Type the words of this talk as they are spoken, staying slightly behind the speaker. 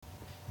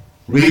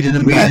Reading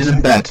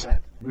in bed.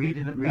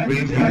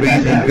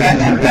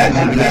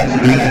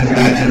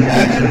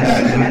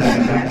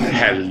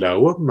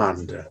 Hello,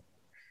 Amanda.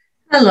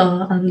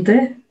 Hello,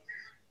 Andy.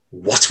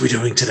 What are we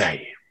doing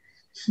today?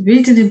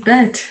 Reading in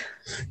bed.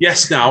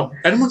 Yes, now,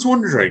 anyone's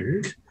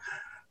wondering,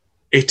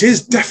 it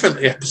is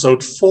definitely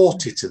episode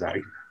 40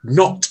 today,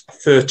 not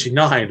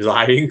 39, as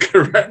I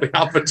incorrectly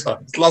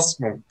advertised last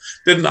month.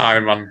 Didn't I,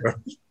 Amanda?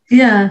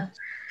 Yeah.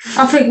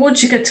 I think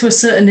once you get to a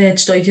certain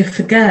age, though, you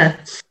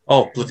forget.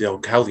 Oh, bloody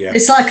hell, yeah.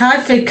 It's like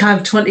I think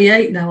I'm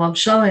 28 now. I'm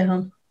sure I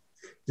am.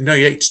 No,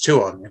 you're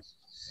 82, aren't you?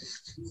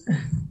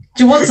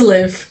 Do you want to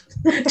live?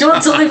 Do you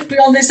want to live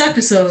beyond this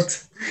episode?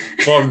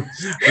 Well,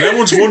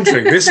 everyone's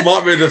wondering, this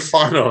might be the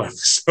final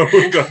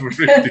episode of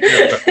Reading.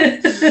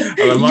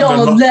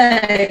 You're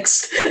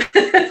next.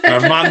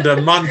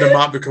 Amanda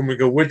might become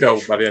a widow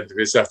by the end of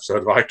this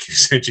episode, but I keep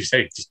saying she's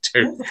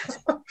 82.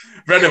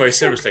 But anyway,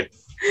 seriously,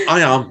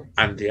 I am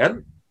Andy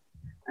N.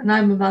 And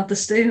I'm Amanda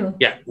Steele.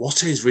 Yeah,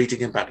 what is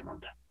Reading in Bed,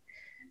 Amanda?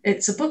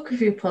 It's a book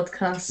review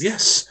podcast.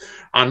 Yes,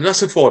 and as I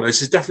said before,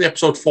 this is definitely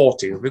episode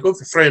 40. We've been going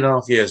for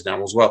 3.5 years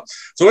now as well.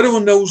 So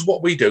anyone knows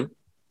what we do.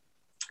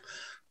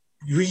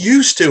 We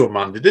used to,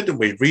 Amanda, didn't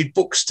we? Read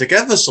books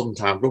together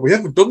sometimes, but we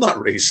haven't done that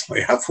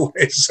recently, have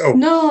we? So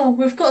no,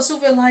 we've got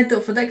something lined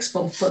up for next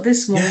month, but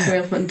this month we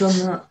haven't done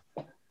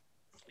that.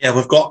 Yeah,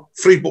 we've got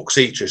 3 books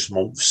each this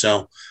month.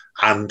 So,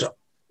 and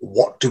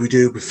what do we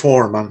do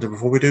before, Amanda,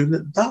 before we do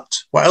that?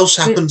 What else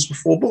happens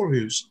before book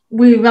reviews?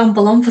 We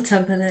ramble on for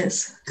 10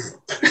 minutes.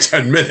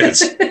 10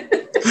 minutes?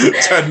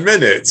 10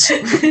 minutes?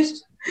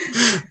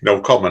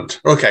 No comment.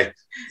 Okay,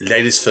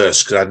 ladies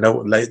first, because I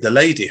know the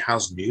lady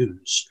has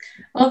news.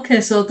 Okay,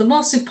 so the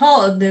most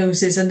important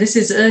news is, and this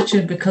is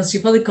urgent because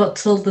you've only got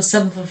till the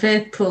 7th of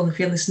April if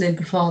you're listening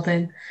before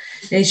then,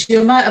 is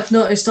you might have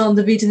noticed on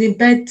the Reading in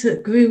Bed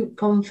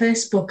group on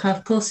Facebook,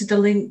 I've posted a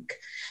link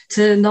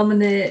to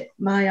nominate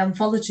my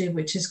anthology,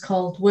 which is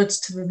called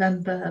Words to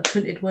Remember, a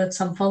printed words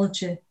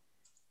anthology.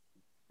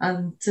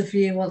 And if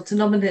you want to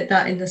nominate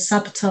that in the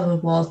Saboteur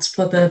Awards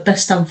for the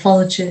best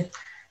anthology,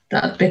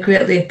 that'd be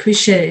greatly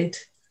appreciated.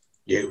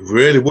 Yeah, it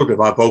really would be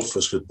by both of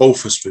us, because both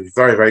of us would be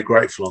very, very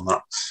grateful on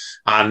that.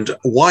 And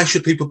why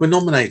should people be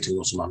nominating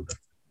us, Amanda,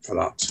 for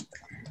that?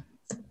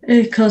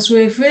 Because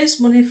we've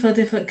raised money for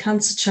different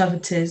cancer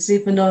charities,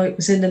 even though it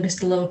was in the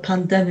midst of a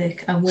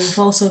pandemic. And we've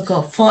also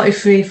got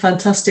 43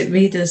 fantastic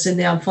readers in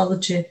the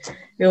anthology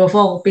who have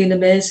all been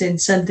amazing,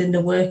 sending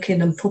the work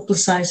in and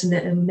publicising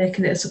it and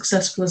making it as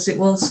successful as it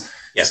was.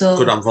 Yeah, so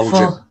good anthology.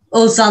 For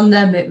us and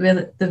them,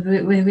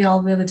 we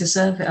all really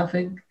deserve it, I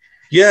think.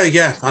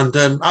 Yeah. And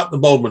at the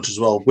moment as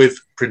well, with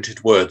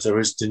printed words, there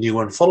is the new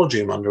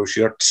anthology, Amanda, which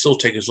you're still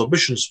taking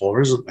submissions for,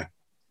 isn't there?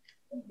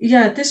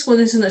 Yeah, this one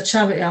isn't a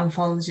charity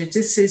anthology.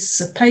 This is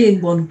a paying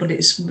one, but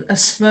it's a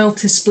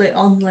royalty split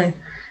only.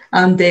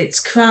 And it's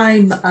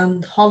crime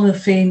and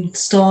horror-themed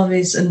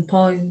stories and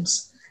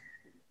poems.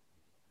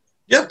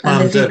 Yep.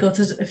 And if you go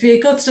to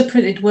the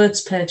printed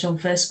words page on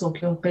Facebook,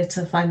 you'll be able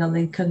to find a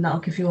link and that'll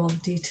give you all the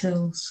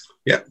details.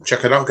 Yeah,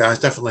 check it out, guys,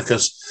 definitely,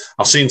 because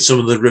I've seen some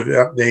of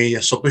the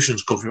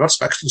submissions come through.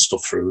 That's excellent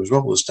stuff through as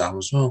well this time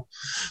as well.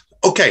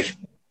 Okay,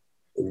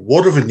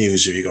 what other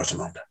news have you got,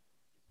 Amanda?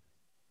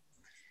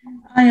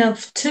 I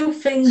have 2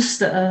 things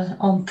that are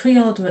on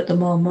pre-order at the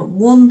moment.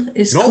 One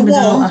is coming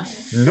out.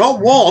 Not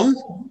one.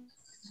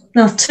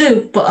 No,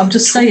 2, but I'm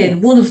just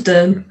saying one of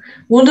them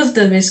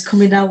is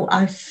coming out,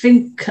 I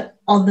think,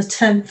 on the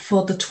 10th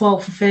or the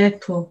 12th of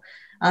April.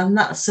 And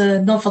that's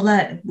a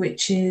novelette,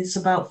 which is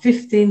about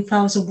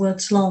 15,000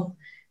 words long.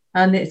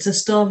 And it's a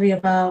story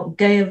about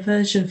gay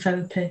aversion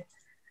therapy.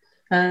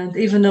 And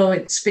even though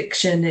it's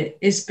fiction, it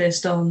is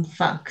based on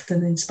fact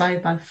and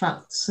inspired by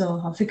fact.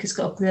 So I think it's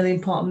got a really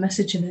important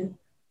message in it.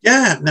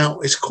 Yeah,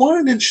 now it's quite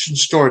an interesting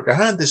story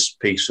behind this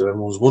piece. So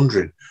everyone's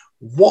wondering,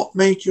 what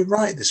made you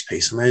write this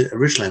piece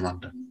originally,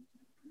 Amanda?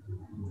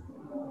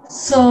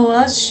 So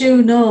as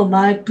you know,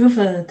 my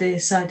brother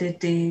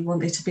decided he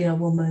wanted to be a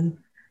woman.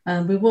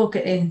 And we won't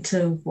get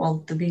into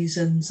all the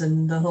reasons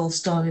and the whole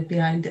story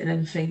behind it and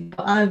everything.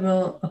 But I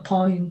wrote a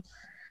poem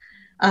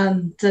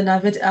and then I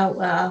read it out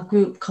at our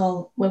group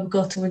called When We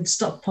Go to Win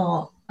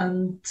Stockport.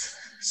 And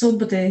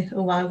somebody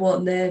who I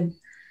won't name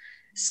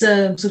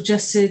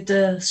suggested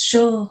a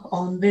show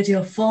on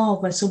Radio 4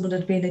 where someone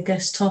had been a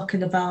guest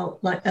talking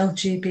about like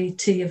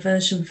LGBT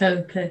aversion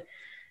therapy.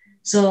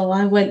 So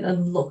I went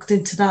and looked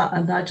into that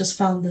and I just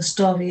found the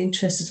story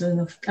interesting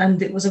enough.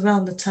 And it was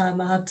around the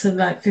time I had to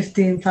write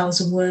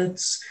 15,000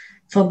 words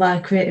for my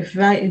creative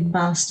writing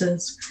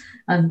masters.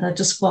 And I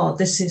just thought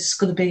this is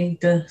going to be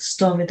the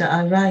story that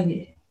I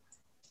write.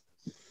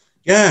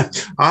 Yeah,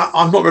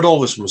 I've not read all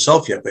this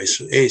myself yet, but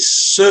it's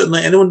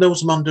certainly, anyone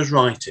knows Amanda's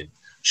writing.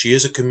 She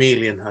is a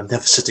chameleon and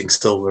never sitting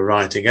still with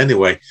writing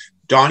anyway.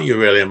 Aren't you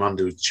really,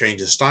 Amanda, who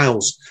changes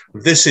styles?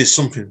 This is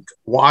something,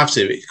 what I've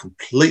seen, it's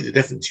completely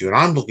different to you, and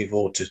I'm looking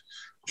forward to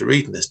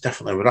reading this,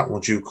 definitely, with that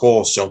one due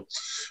course. So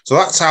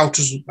that's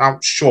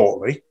out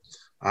shortly.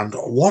 And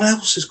what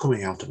else is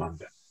coming out,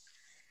 Amanda?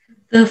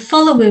 The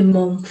following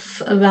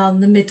month,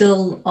 around the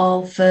middle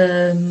of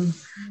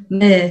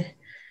May,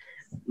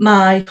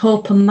 my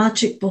Hope and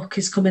Magic book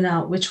is coming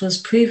out, which was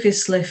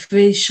previously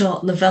 3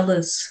 short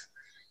novellas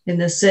in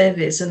the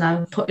series, and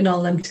I'm putting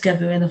all them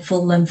together in a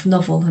full-length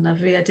novel, and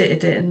I've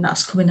re-edited it, and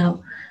that's coming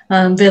out.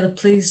 I'm really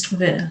pleased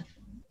with it.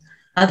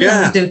 I don't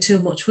have to do too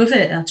much with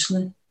it,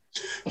 actually.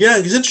 Yeah,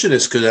 it's interesting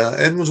because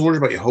everyone's worried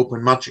about your Hope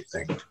and Magic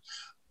thing.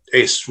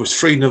 It was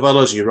 3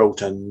 novellas you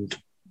wrote, and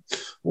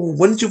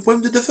when did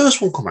the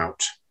first one come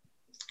out?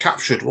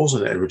 Captured,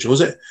 wasn't it, originally?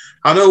 Was it?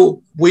 I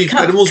know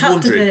everyone's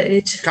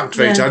wondering.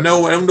 Captivated. Yeah. I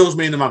know everyone knows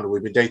me and Amanda,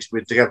 we've been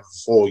dating together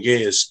for 4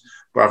 years,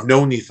 but I've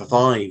known you for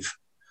 5.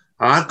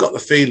 And I've got the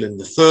feeling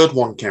the third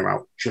one came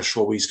out just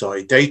before we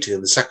started dating,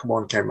 and the second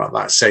one came out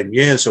that same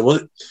year. So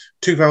was it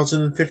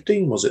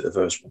 2015, was it the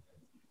first one?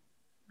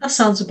 That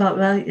sounds about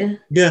right, yeah.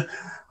 Yeah.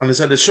 And I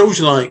said, it shows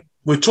you, like,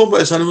 we're talking about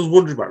this, and I was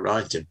wondering about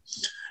writing.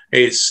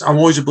 I'm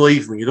always a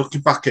believer when you're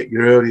looking back at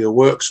your earlier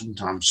work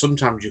sometimes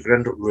you can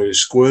end up really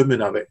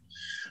squirming at it.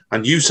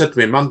 And you said to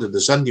me, Amanda,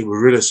 you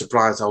were really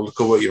surprised how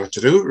little work you had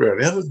to do,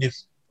 really, haven't you?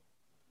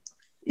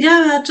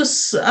 Yeah,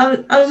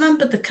 I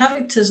remember the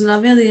characters, and I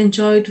really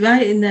enjoyed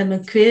writing them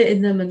and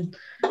creating them and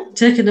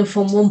taking them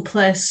from one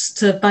place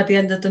to, by the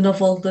end of the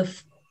novel,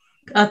 they've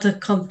had a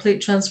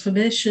complete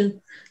transformation.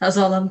 That's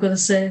all I'm going to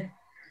say.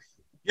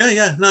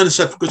 Yeah. No, it's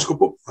a good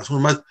book.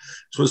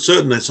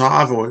 Certainly, so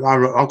I've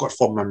got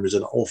fond memories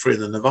of all 3 of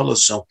the novellas,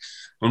 so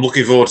I'm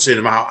looking forward to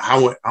seeing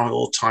how it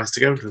all ties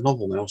together into a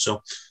novel now.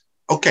 So,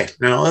 okay,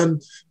 now,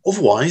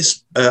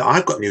 otherwise,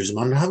 I've got news,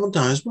 Amanda, haven't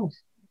I, as well?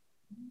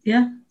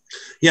 Yeah.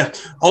 Yeah,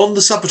 on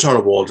the Saboteur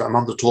Awards,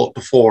 Amanda talked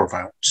before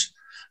about,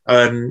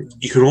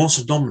 you can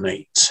also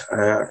nominate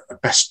a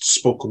Best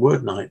Spoken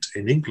Word Night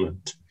in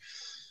England.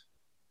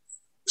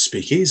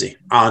 Speakeasy.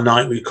 Our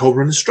night we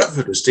cover in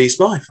Stretford with Steve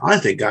Smythe. I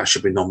think I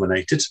should be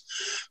nominated.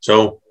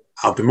 So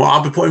I'll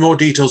be putting more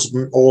details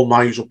on all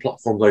my usual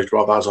platforms later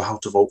on how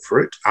to vote for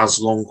it, as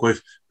along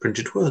with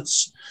printed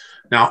words.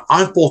 Now,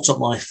 I've bought up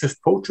my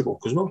 5th poetry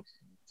book as well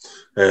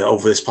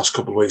over this past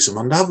couple of weeks,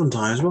 Amanda, haven't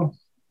I, as well?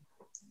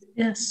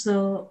 Yes,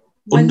 so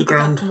when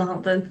Underground, did that come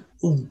out then?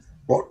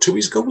 2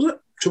 weeks ago, was it?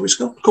 2 weeks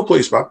ago? A couple of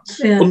weeks back.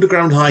 Yeah.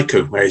 Underground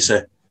Haiku, where it's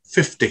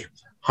 50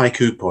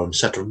 haiku poems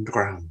set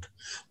underground.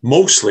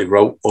 Mostly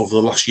wrote over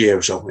the last year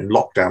or so in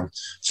lockdown.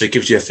 So it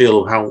gives you a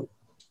feel of how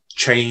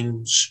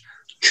trains,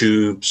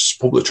 tubes,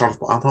 public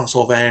transport, and that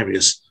sort of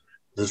areas,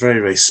 they're very,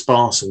 very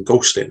sparse and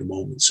ghostly at the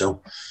moment.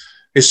 So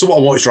it's something I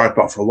wanted to write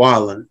about for a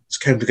while, and it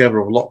came together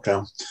over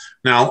lockdown.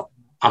 Now,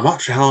 I'm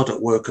actually hard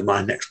at work on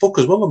my next book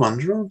as well,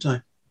 Amanda, aren't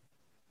I?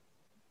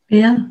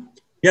 Yeah.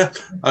 Yeah,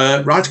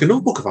 writing another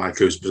book of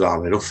haikus,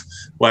 bizarrely enough,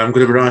 where I'm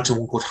going to be writing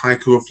one called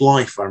Haiku of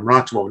Life. I'm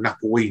writing one with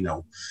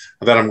Napolino,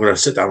 and then I'm going to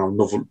sit down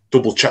and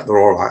double check they're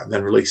all right, and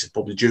then release it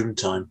probably June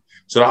time.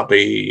 So that'll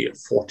be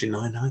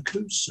 49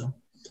 haikus. So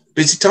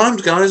busy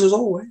times, guys, as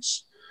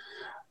always.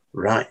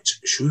 Right,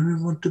 should we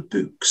move on to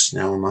books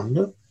now,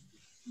 Amanda?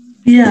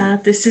 Yeah,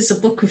 this is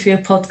a book review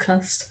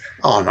podcast.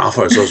 Oh, no, I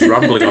thought it was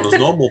rambling on as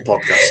normal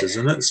podcast,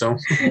 isn't it? So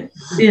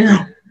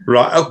yeah.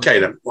 Right, okay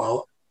then.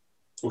 Well,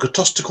 we got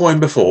tossed a coin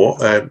before,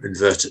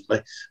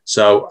 invertedly.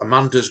 So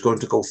Amanda's going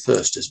to go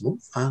first this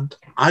month, and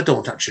I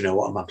don't actually know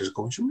what Amanda's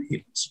going to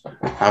read.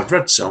 I've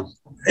read some.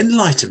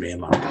 Enlighten me,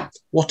 Amanda.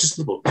 What is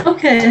the book?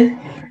 Okay,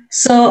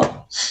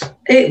 so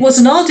it was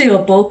an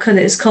audio book, and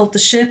it's called The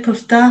Shape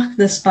of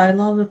Darkness by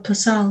Laura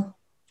Purcell.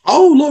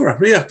 Oh, Laura,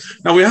 yeah.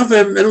 Now we have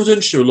another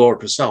interview with Laura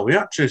Purcell. We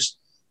actually,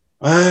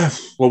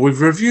 we've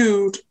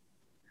reviewed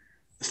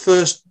the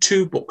first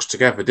 2 books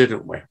together,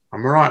 didn't we?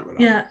 Am I right with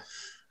that? Yeah.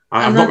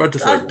 I've not read the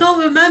third I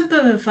don't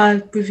remember if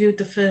I reviewed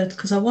the third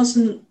because I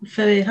wasn't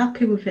very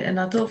happy with it, and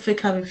I don't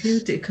think I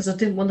reviewed it because I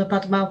didn't want a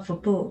bad mouth for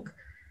book.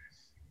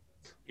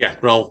 Yeah,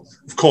 well,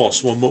 of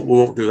course, we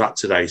won't do that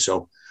today.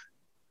 So,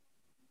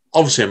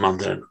 obviously,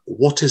 Amanda,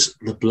 what is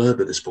the blurb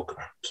of this book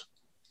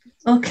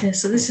about? Okay,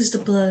 so this is the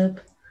blurb.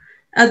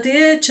 At the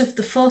age of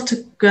the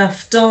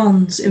photograph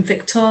dawns in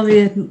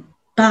Victorian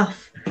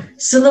Bath,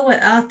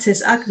 silhouette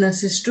artist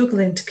Agnes is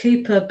struggling to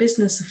keep her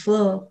business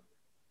afloat.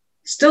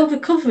 Still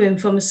recovering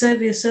from a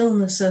serious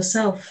illness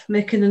herself,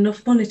 making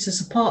enough money to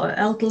support her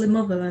elderly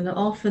mother and her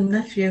orphan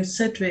nephew,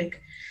 Cedric,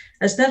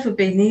 has never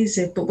been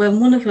easy, but when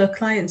one of her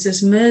clients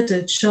is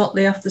murdered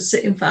shortly after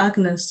sitting for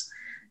Agnes,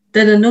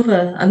 then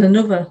another and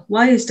another,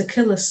 why is the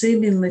killer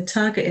seemingly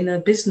targeting her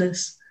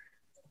business?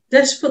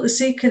 Desperately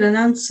seeking an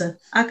answer,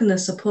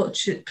 Agnes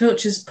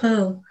approaches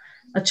Pearl,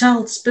 a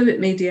child spirit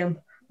medium,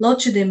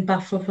 lodging in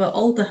Bath with her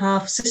older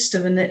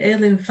half-sister and her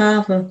ailing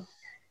father,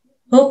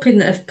 hoping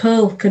that if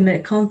Pearl can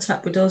make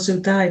contact with those who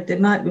died, they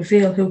might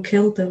reveal who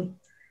killed them.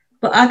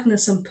 But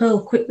Agnes and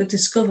Pearl quickly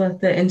discover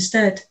that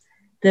instead,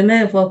 they may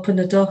have opened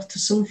the door to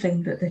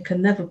something that they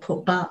can never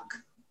put back.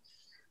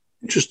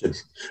 Interesting.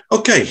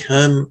 Okay,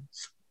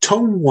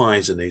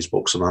 tone-wise in these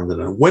books,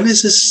 Amanda, when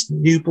is this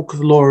new book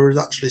of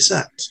Laura actually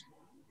set?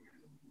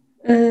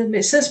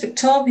 It says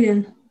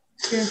Victorian.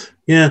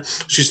 Yeah,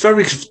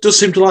 does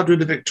seem to like doing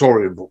the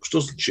Victorian books,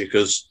 doesn't she?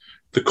 Because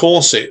The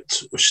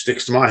Corset, which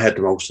sticks to my head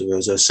the most of her,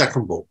 is her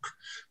second book.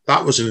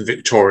 That was in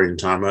Victorian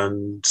time,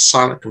 and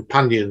Silent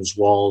Companions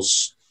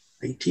was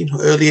early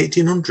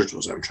 1800s.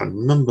 Was it? I'm trying to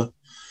remember.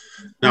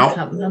 Now, I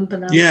can't remember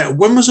now. Yeah,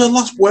 when was the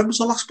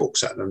last book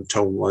set? And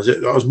Tone, was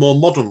it? That was more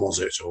modern, was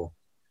it? Or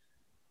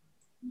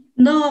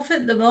No, I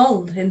think they're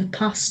all in the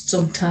past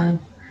sometime.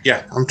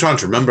 yeah, I'm trying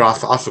to remember. I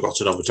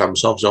forgot it over time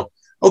myself. So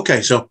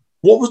okay, so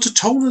what was the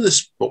tone of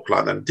this book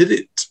like then? Did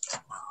it?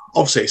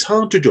 Obviously, it's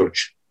hard to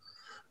judge.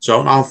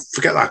 So I'll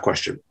forget that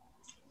question.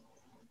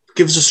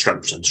 Give us a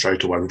strength then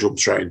straight away. We'll jump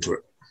straight into it.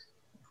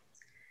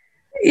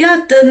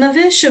 Yeah, the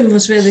narration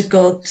was really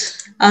good.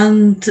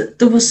 And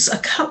there was, I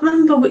can't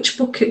remember which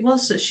book it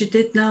was that she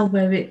did now,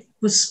 where it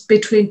was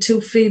between two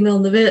female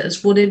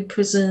narrators, one in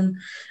prison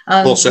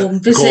and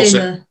one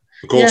visiting her.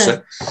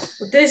 Yeah.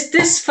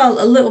 This felt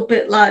a little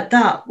bit like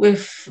that,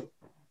 with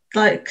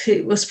like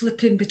it was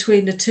flipping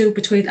between the two,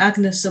 between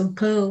Agnes and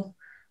Pearl,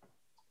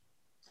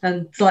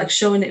 and like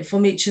showing it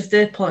from each of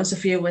their points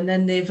of view, and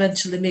then they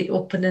eventually meet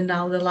up, and then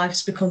now their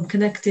lives become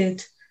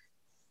connected.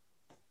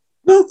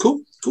 Oh,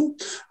 cool.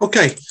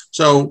 Okay,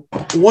 so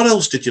what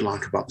else did you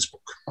like about this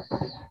book?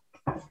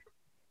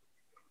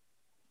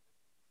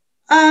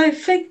 I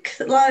think,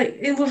 like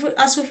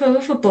as with her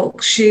other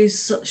books, she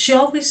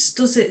always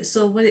does it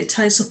so when it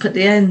ties up at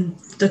the end,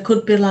 there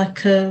could be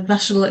like a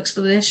rational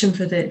explanation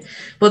for it,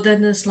 but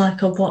then there's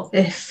like a what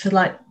if,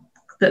 like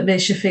that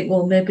makes you think,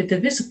 well, maybe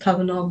there is a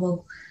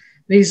paranormal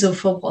reason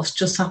for what's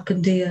just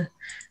happened here.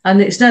 And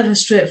it's never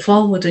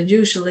straightforward, and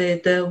usually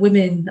the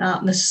women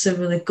aren't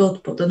necessarily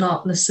good, but they're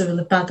not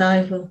necessarily bad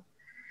either.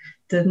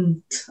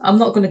 Then I'm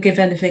not going to give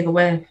anything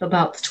away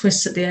about the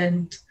twist at the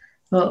end,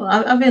 but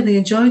I really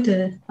enjoyed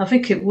it. I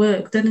think it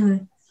worked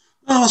anyway.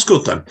 Oh, that's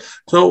good then.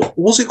 So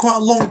was it quite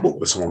a long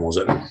book, this one, was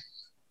it?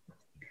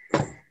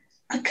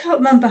 I can't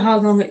remember how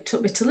long it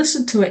took me to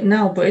listen to it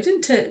now, but it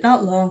didn't take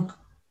that long.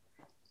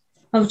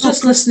 I was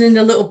just listening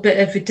a little bit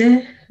every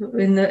day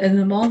in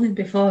the morning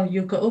before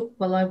you got up,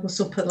 while I was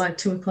up at like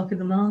 2:00 in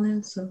the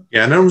morning. So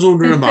yeah, no one's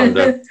under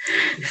Amanda.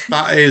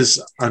 That is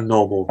a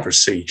normal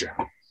procedure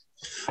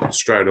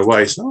straight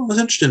away. So that's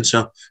interesting.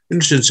 So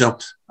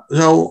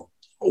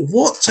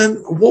what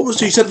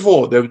was you said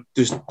before?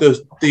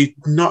 The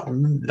not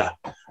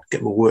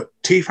get my word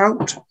teeth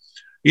out.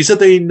 You said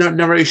the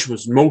narration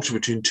was mostly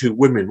between two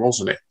women,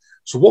 wasn't it?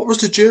 So what was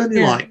the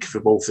journey like for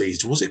both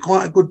these? Was it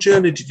quite a good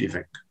journey? Did you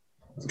think?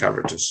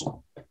 Characters.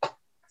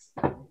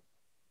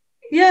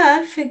 Yeah,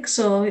 I think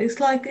so. It's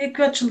like it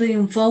gradually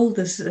evolved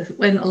as it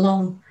went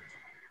along.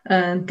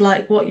 And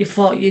like what you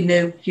thought you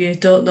knew, you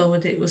don't know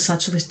when it was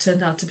actually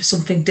turned out to be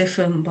something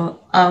different.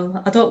 But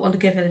I don't want to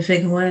give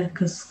anything away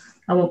because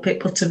I want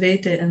people to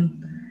read it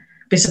and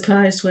be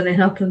surprised when it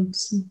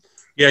happens.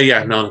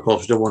 Yeah. No, of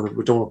course we don't want to.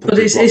 Put but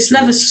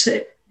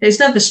it's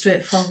never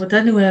straightforward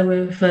anyway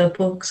with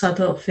books. I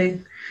don't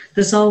think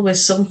there's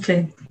always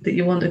something that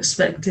you weren't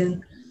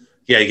expecting.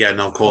 Yeah.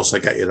 No, of course I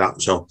get you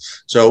that.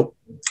 So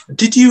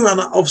did you? And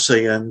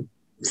obviously,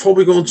 before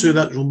we go on to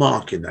that actual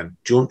marking, then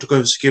do you want to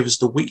give us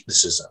the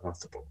weaknesses of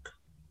the book?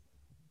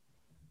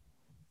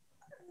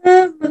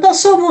 Not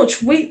so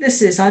much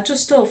weaknesses. I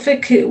just don't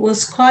think it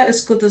was quite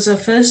as good as her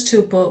first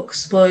two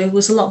books, but it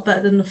was a lot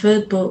better than the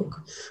third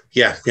book.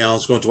 Yeah. I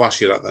was going to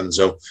ask you that then.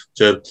 So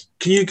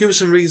can you give us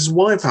some reasons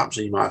why perhaps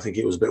you might think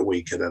it was a bit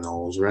weaker then,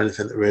 or was there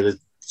anything that really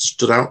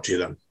stood out to you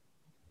then?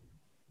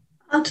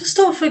 I just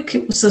don't think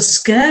it was as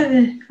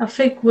scary. I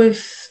think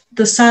with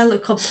the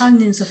Silent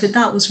Companions, I think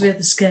that was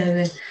really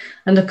scary.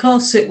 And of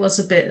course it was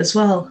a bit as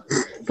well.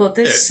 But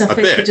this, I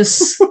think it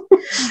just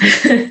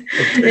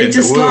it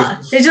just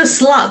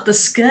lacked the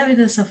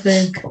scariness, I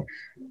think.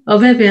 Or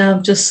maybe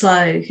I'm just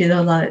like,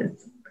 like,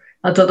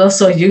 I don't know,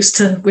 so used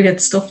to weird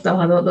stuff now,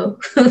 I don't know.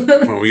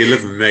 Well, you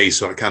live with me,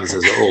 so it kind of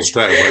says it all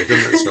straight away,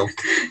 doesn't it? So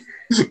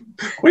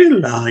what do you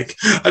like?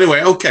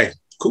 Anyway, okay,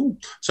 cool.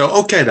 So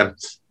okay then.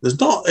 Is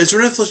there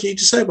anything else you need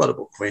to say about the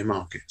book for your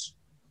markets?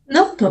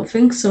 No, I don't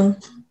think so.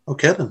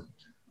 Okay then.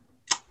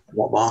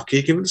 What mark are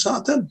you giving us out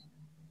of 10?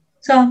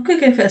 So I'm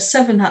going to give it a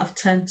 7 out of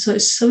 10. So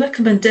it's a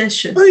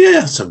recommendation. Oh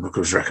yeah, it's a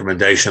book's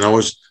recommendation.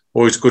 Always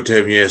good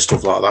to hear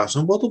stuff like that.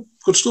 So well,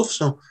 good stuff.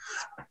 So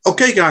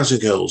okay, guys and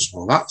girls.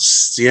 Well,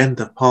 that's the end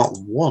of part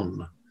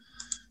 1.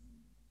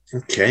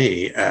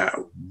 Okay,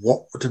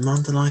 what would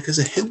Amanda like as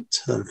a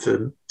hint then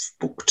for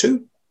book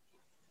 2?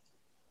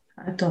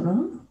 I don't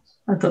know.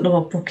 I don't know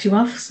what book you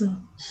have. So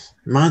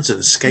mine's an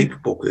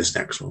escape book. This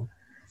next one.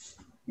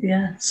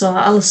 Yeah, so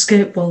I'll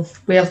escape while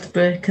we have the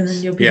break, and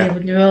then you'll be here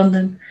on your own.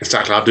 Then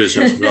exactly, I'll do this.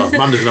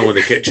 Amanda's now in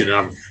the kitchen,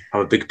 and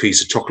have a big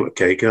piece of chocolate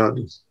cake, aren't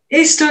you?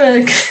 Easter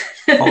egg.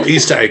 Oh,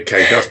 Easter egg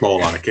cake. That's more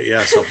like it.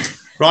 Yeah. So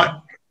right.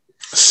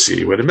 See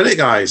you in a minute,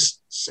 guys.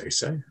 Stay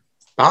safe.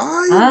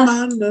 Bye,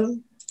 Amanda.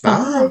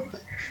 Bye.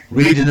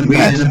 Reading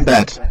in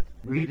bed.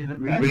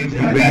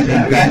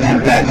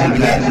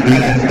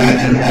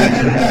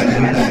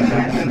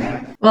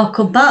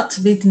 Welcome back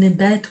to Reading in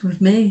Bed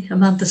with me,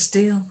 Amanda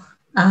Steele,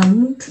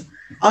 and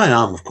I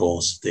am, of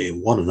course, the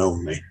one and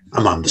only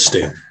Amanda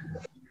Steele.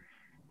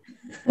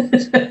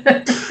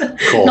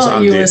 course, Not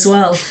Andy. you as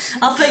well.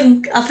 I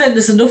think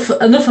there's enough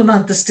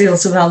Amanda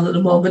Steeles around at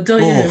the moment,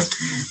 don't you?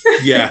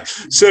 Yeah,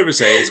 certainly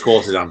say it's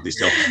courted Andy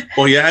still.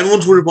 But yeah,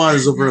 everyone's worried why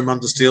there's other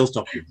Amanda Steeles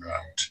knocking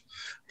around.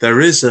 There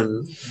is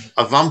a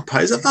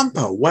vampire. Is a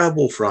vampire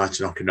werewolf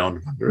writer knocking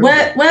on?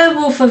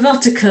 Werewolf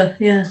erotica,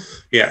 yeah.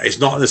 Yeah, it's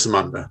not this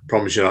Amanda.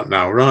 Promise you that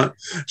now, right?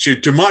 She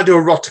might do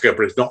erotica,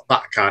 but it's not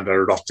that kind of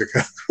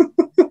erotica.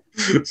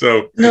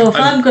 So no, if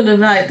I'm going to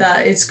write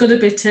that, it's going to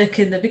be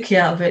taking the mickey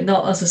out of it,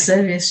 not as a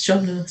serious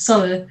genre.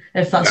 Sorry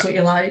if that's what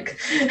you like.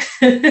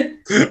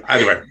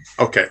 Anyway,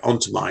 okay, on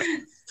to my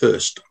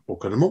first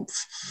book of the month.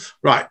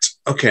 Right,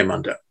 okay,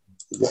 Amanda,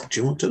 what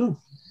do you want to know?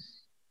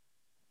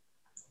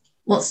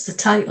 What's the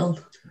title?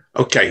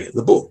 Okay,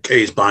 the book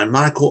is by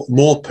Michael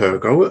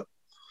Morpurgo,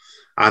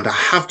 and I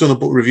have done a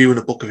book review in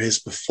a book of his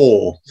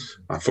before.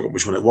 I forgot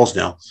which one it was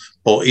now,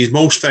 but he's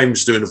most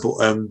famous doing a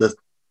book,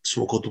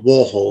 something called The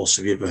War Horse.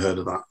 Have you ever heard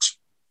of that?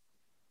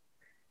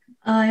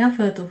 I have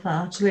heard of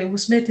that, actually. It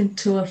was made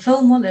into a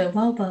film, wasn't it, a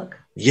while back?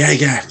 Yeah.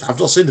 I've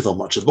not seen the film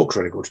much. The book's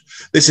really good.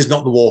 This is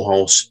not The War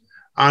Horse.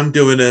 I'm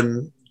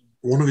doing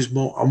one of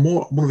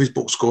his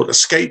books called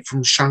Escape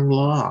from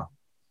Shangri-La.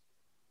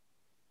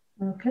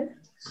 Okay.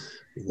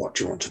 What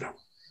do you want to know?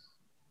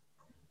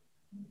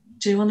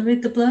 Do you want to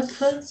read the blurb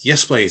first?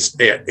 Yes, please.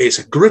 It's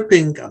a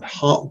gripping and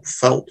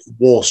heartfelt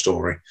war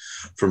story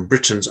from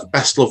Britain's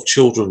best-loved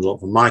children's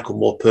author, Michael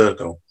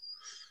Morpurgo.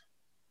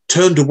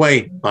 Turned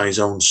away by his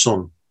own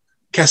son,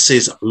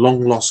 Kessie's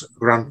long-lost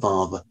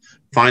grandfather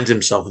finds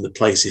himself in the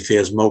place he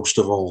fears most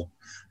of all,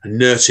 a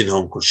nursing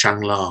home called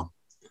Shangri-La.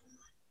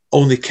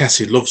 Only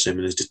Kessie loves him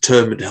and is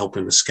determined to help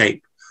him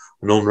escape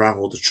and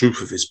unravel the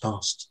truth of his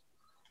past.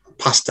 A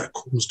past that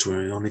comes to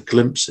her in only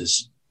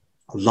glimpses: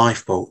 a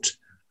lifeboat,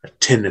 a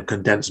tin of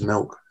condensed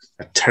milk,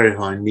 a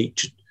terrifying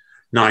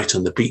night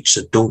on the beach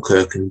of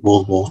Dunkirk in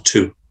World War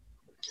II.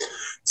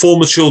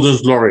 Former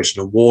children's laureate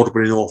and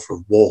award-winning author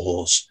of War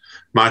Horse,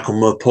 Michael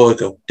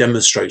Morpurgo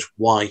demonstrates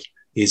why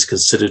he is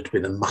considered to be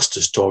the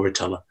master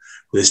storyteller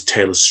with his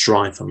tale of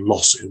strife and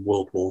loss in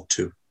World War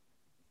II.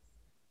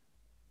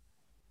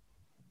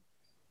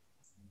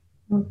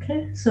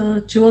 Okay, so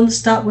do you want to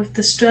start with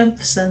the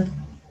strengths then?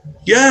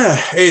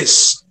 Yeah,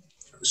 it's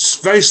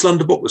a very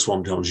slender book, this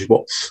one, tells you,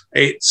 but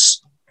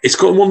it's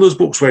got one of those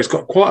books where it's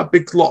got quite a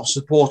big lot of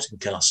supporting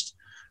cast,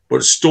 but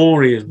the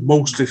story is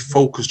mostly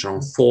focused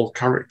around 4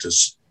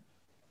 characters.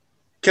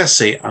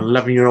 Kessie, an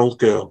 11-year-old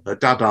girl, her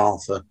dad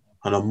Arthur,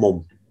 and her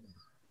mum.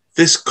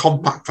 This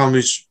compact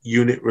family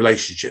unit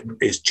relationship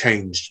is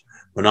changed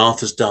when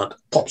Arthur's dad,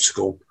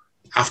 Popsicle,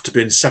 after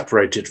being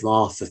separated from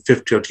Arthur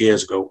 50-odd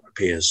years ago,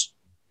 appears.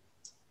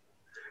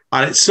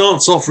 And it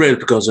starts off really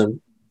because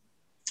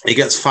he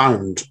gets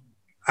found,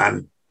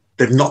 and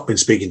they've not been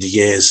speaking to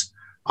years,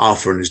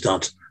 Arthur and his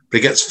dad, but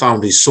he gets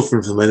found he's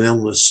suffering from an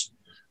illness,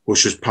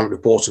 which was apparently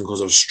reported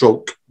because of a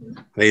stroke,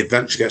 and he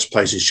eventually gets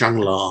placed in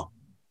Shangri-La,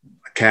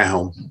 a care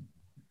home.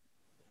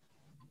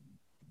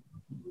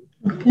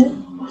 Okay.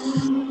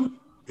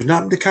 Would you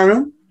happen to carry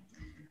on?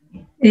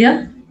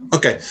 Yeah.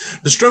 Okay.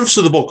 The strengths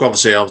of the book,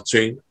 obviously, are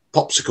between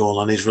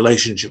Popsicle and his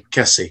relationship with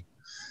Kessie,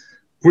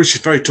 which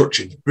is very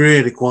touching,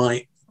 really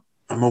quite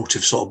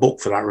emotive sort of book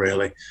for that,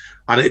 really.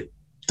 And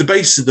the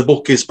basis of the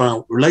book is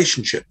about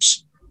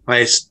relationships.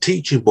 It's a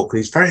teaching book, and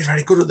he's very,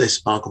 very good at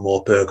this, Michael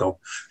Morpurgo,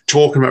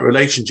 talking about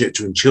relationships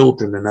between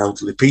children and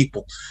elderly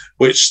people,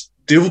 which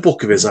the other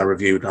book of his I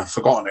reviewed, and I've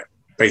forgotten it,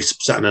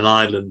 based set on an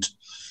island,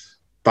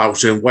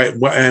 about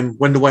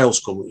When the Whales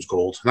Come, it was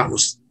called, and that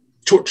was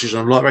touches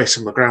on very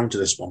similar ground to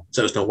this one.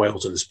 So there's no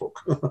whales in this book.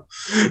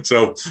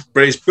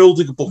 But he's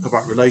building a book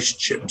about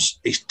relationships.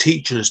 He's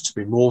teaching us to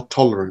be more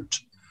tolerant,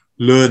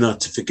 learn how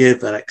to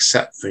forgive and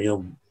accept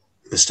for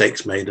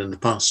mistakes made in the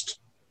past.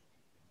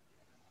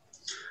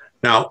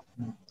 Now,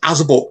 as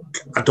a book,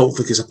 I don't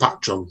think it's a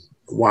factor on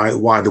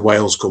why the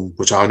whales come,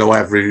 which I know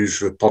I've read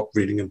for pod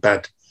reading in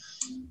bed.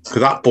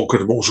 Because that book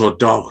had a much more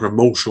dark and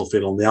emotional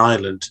feel on the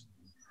island.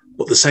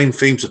 But the same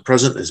themes are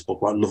present in this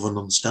book, like love and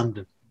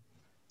understanding.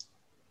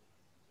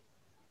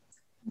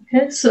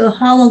 Okay, so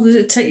how long does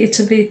it take you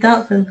to read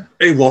that then?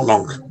 It won't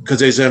long,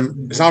 because it's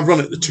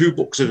ironic, the 2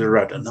 books that I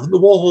read, and the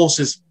War Horse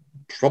is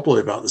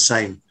probably about the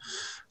same.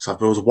 So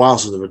it was a while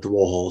since I read the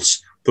War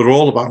Horse. They're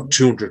all about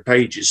 200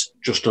 pages,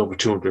 just over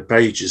 200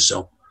 pages.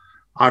 So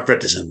I've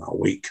read this in about a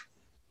week.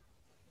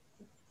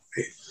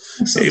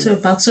 That's not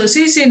too bad. So it's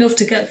easy enough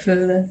to get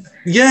through then.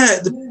 Yeah,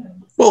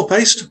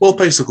 well-paced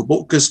little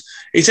book, because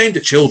it's aimed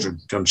at children,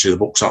 don't see the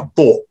books are,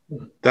 but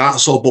there are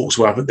sort of books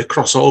where I think they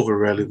cross over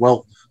really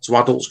well, so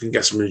adults can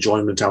get some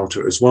enjoyment out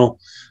of it as well,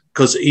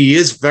 because he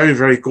is very,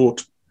 very good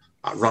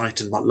at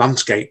writing about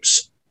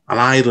landscapes, and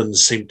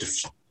islands seem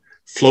to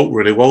float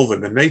really well with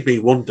him. It made me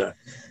wonder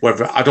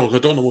whether, I don't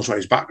know much about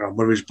his background,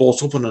 whether he's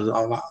brought up on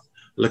a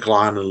little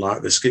island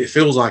like this. It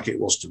feels like it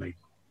was to me.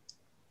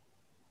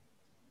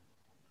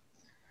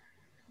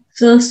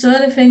 So is there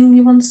anything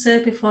you want to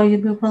say before you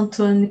move on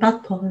to any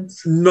bad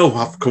points? No,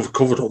 I've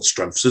covered all the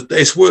strengths.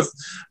 There's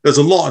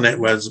a lot in it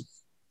where there's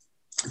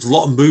a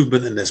lot of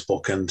movement in this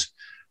book, and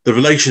the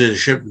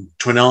relationship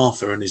between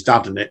Arthur and his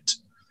dad in it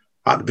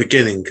at the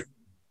beginning,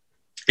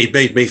 it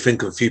made me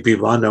think of a few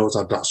people I know who's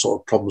had that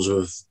sort of problems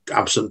with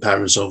absent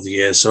parents over the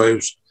years. So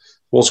it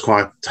was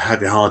quite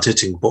heavy, hard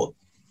hitting, but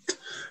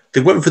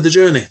they went for the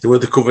journey.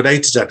 They covered A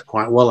to Z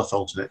quite well, I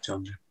felt in it,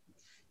 John.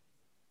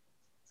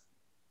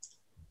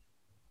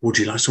 Would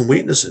you like some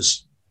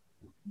weaknesses?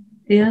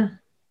 Yeah.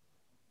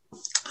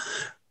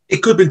 It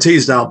could have been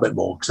teased out a bit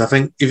more, because I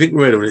think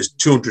really when it's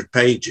 200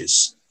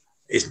 pages,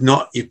 it's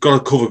not, you've got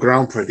to cover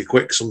ground pretty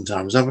quick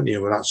sometimes, haven't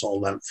you, with that sort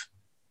of length?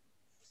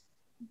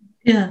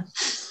 Yeah.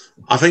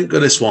 I think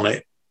with this one,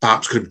 it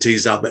perhaps could have been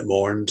teased out a bit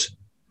more, but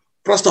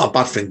that's not a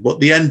bad thing. But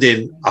the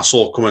ending, I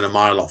saw coming a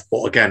mile off.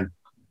 But again,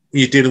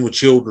 you're dealing with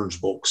children's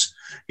books.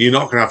 You're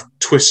not going to have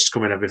twists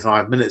coming every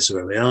 5 minutes,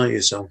 really, are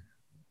you? So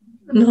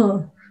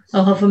no,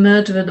 I'll have a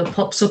murderer that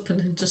pops up and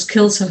then just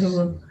kills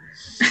everyone.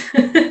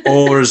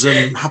 Or as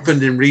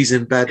happened in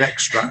Reading in Bed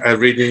Extra,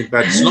 Reading in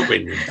Bed, it's not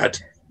Reading in Bed,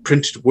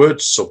 printed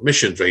word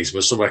submissions reason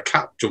where somewhere a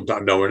cat jumped out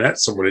of nowhere and ate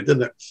somebody,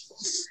 didn't it?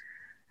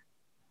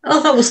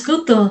 Oh, that was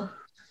good though.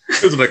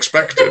 It was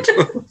unexpected.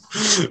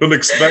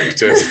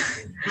 Unexpected.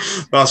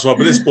 That's why.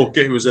 But this book,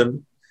 it was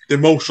the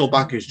emotional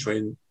baggage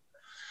between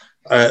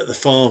the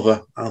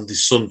father and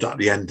his son at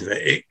the end of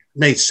it. It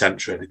made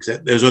sense, really,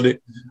 because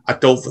I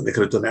don't think they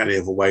could have done it any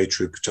other way,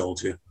 truth be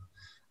told you.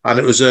 And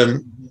it was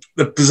the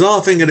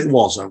bizarre thing, and it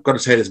was, I've got to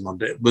say this,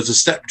 Monday, it was a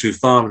step too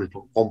far in it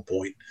at one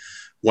point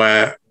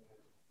where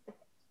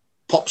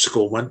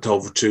Popsicle went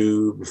over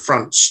to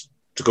France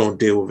to go and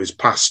deal with his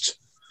past.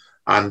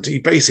 And he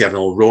basically had an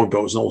old rowing boat,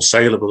 it was an old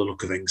sailor by the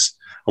look of things.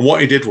 And what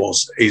he did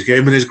was,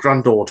 him and his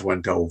granddaughter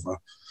went over,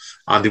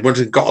 and he went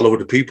and got a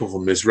load of people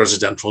from this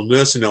residential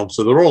nursing home.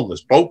 So they're all on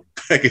this boat,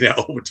 pegging it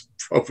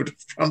over to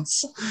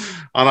France.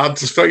 And I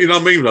just felt, you know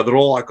what I mean? They're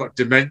all like got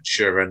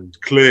dementia and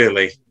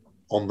clearly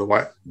on the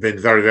way, being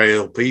very, very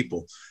ill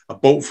people. A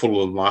boat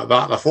full of them like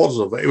that. And I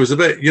thought it was a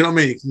bit, you know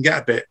what I mean? It can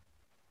get a bit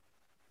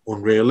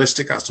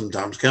unrealistic at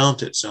sometimes,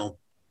 can't it? So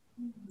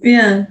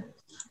yeah.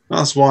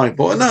 That's why.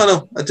 But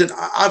no, I did.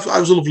 I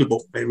was a lovely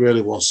book. It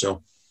really was.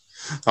 So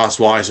that's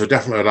why. So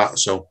definitely that.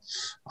 So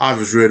I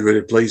was really,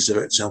 really pleased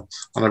with it. So,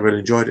 and I really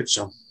enjoyed it.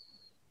 So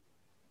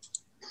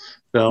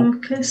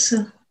okay,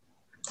 so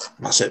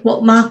that's it.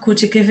 What mark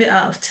would you give it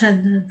out of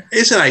 10 then?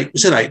 It's an 8.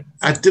 It's an 8.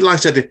 I did, like I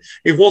said,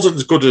 it wasn't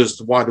as good as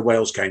The Why the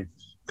Whales Came,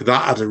 because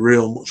that had a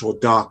real much more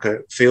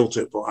darker feel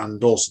to it,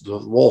 and also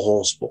the War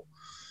Horse. But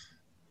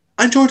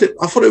I enjoyed it.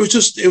 I thought it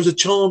was a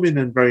charming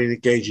and very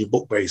engaging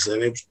book, basically.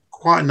 And it was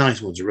quite a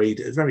nice one to read.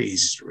 It was very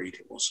easy to read,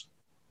 it was.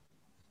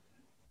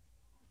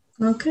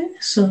 Okay,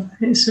 so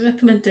it's a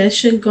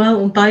recommendation. Go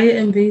out and buy it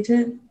and read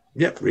it.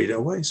 Yep, read it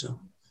away. So,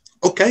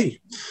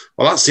 okay.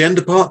 Well, that's the end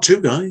of part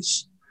 2,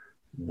 guys.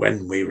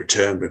 When we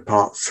return with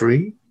part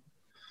 3,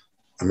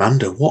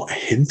 Amanda, what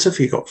hint have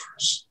you got for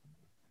us?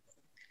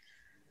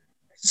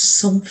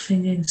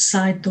 Something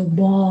inside the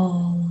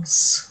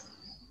walls.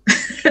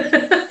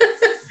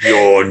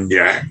 You're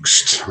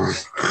next.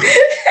 Is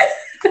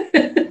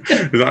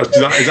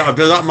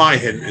that my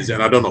hint? Is it?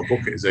 And I don't know what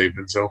book it is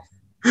even. So,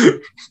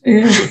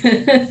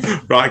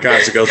 yeah. Right,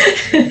 guys and girls.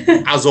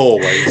 As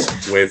always,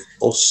 with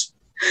us,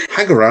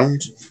 hang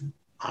around,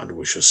 and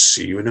we shall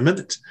see you in a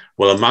minute.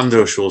 Well,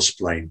 Amanda shall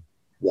explain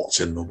what's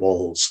in the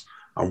walls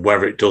and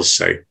where it does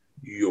say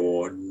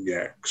 "You're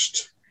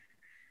next."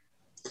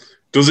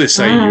 Does it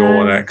say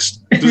 "You're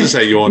next"? Does it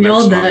say "You're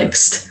next"? You're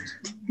next.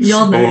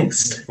 You're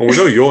next. Well, we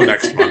know you're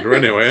next, Amanda,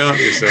 anyway, aren't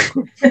you? So,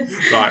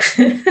 right,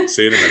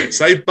 see you in a minute.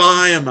 Say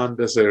bye,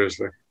 Amanda,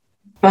 seriously.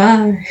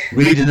 Bye.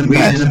 Reading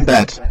in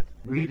bed.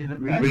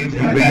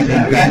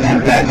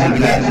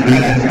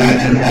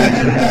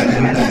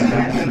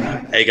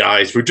 Hey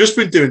guys, we've just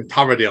been doing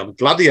parody on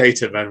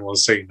Gladiator, if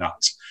anyone's seen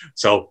that.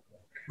 So,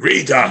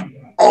 reader,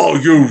 are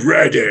you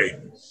ready?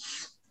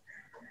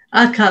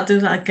 I can't do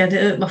that. I get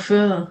it at my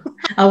throat.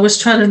 I was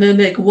trying to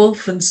mimic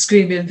Wolf and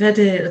screaming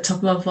ready at the top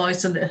of my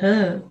voice, and it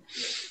hurt.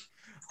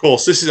 Of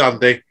course, this is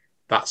Andy.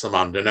 That's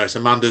Amanda. No, it's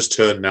Amanda's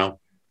turn now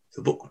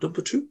for book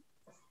number 2.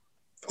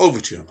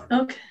 Over to you,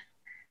 Amanda.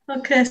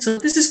 Okay, so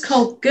this is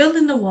called Girl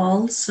in the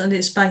Walls, and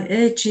it's by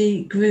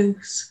A.G.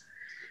 Groose.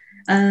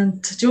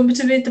 And do you want me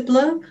to read the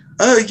blurb?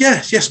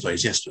 Yes,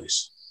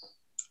 please.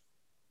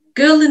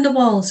 Girl in the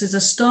Walls is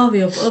a story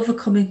of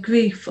overcoming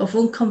grief, of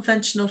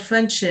unconventional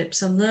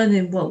friendships, and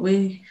learning that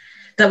we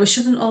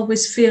shouldn't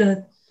always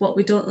fear what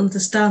we don't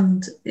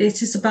understand.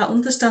 It is about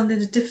understanding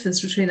the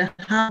difference between a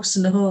house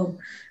and a home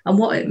and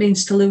what it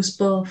means to lose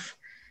both.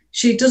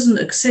 She doesn't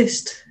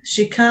exist.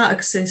 She can't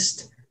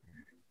exist.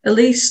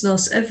 Elise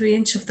knows every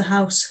inch of the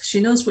house.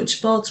 She knows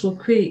which boards will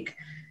creak.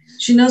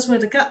 She knows where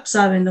the gaps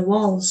are in the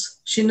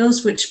walls. She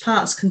knows which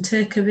parts can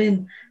take her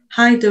in,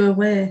 hide her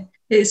away.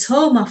 It's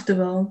home,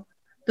 after all.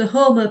 The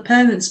home her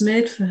parents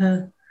made for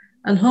her.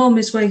 And home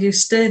is where you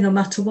stay no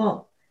matter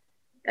what.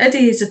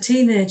 Eddie is a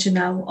teenager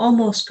now,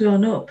 almost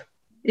grown up.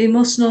 He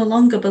must no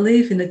longer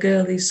believe in the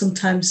girl he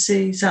sometimes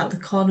sees out the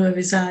corner of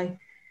his eye.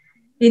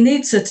 He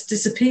needs her to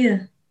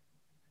disappear.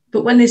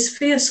 But when his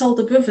fierce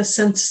older brother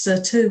sentences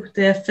her too,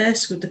 they are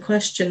faced with the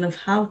question of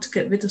how to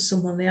get rid of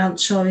someone they aren't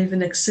sure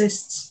even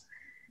exists.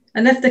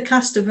 And if they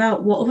cast her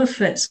out, what other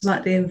threats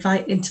might they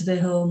invite into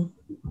their home?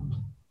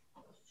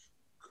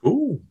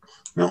 Cool.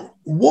 Now,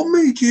 what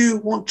made you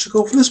want to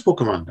go for this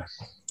book, Amanda?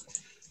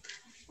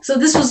 So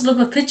this was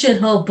another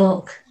Pigeonhole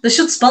book. They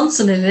should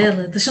sponsor me,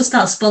 really. They should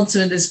start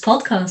sponsoring this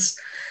podcast.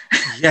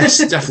 Yes,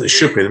 definitely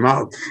should be. The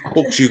amount of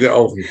books you get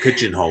over from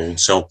Pigeonhole.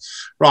 So,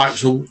 right,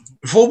 so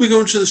before we go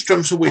into the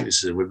strengths and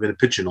weaknesses within a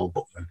Pigeonhole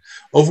book, then,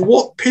 over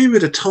what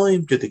period of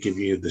time did they give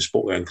you this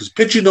book then? Because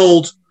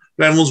Pigeonhole,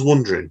 everyone's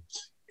wondering,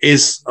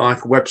 is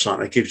like a website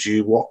that gives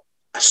you what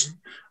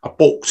a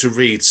book to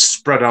read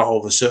spread out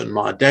over a certain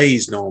amount of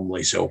days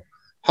normally. So,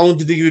 how long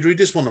did they give you to read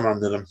this one,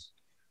 Amanda? Then?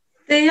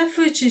 The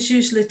average is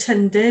usually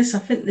 10 days. I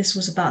think this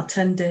was about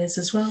 10 days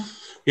as well.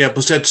 Yeah,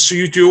 but so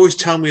you do always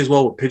tell me as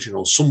well with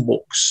Pigeonhole, some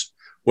books,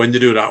 when they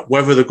do that,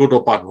 whether they're good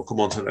or bad, we'll come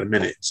on to that in a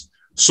minute.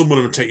 Some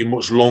of them take you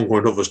much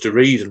longer than others to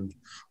read. And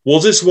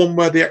was this one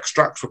where the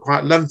extracts were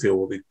quite lengthy,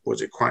 or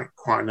was it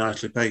quite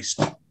nicely paced?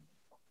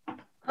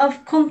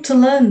 I've come to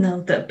learn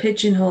now that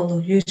Pigeonhole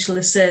will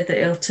usually say that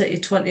it'll take you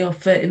 20 or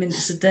 30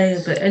 minutes a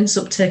day, but it ends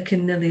up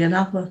taking nearly an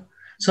hour.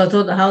 So I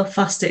don't know how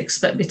fast they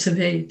expect me to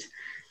read.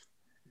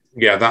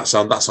 Yeah, that's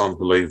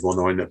unbelievable,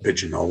 knowing that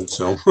Pigeonhole.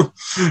 So,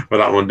 but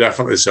that one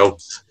definitely. So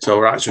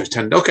right, so it's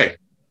 10. Okay,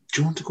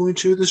 do you want to go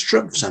into the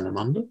strengths, then,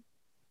 Amanda?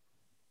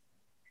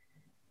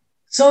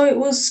 So it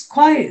was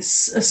quite a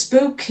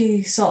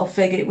spooky sort of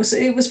thing. It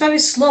was very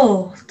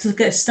slow to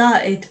get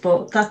started,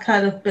 but that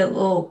kind of built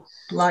up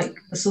like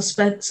the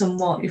suspense and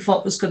what you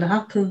thought was going to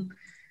happen.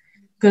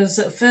 Because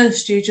at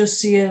first you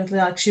just see her,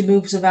 like she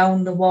moves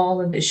around the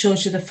wall and it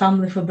shows you the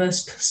family from her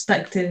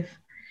perspective.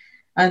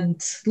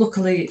 And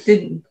luckily it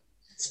didn't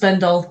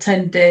spend all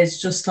 10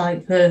 days just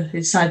like her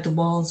inside the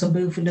walls and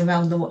moving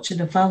around and watching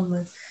the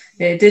family.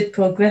 It did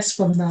progress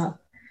from that.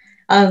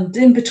 And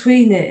in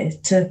between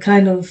it, to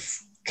kind of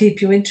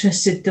keep you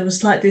interested, there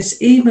was like this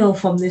email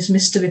from this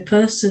mystery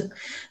person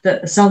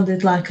that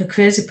sounded like a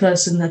crazy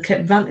person that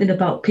kept ranting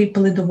about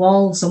people in the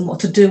walls and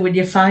what to do when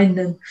you find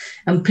them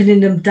and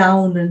pinning them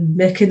down and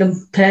making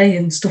them pay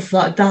and stuff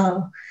like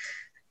that.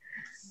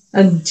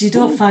 And you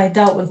don't find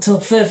out until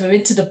further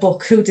into the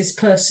book who this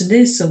person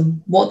is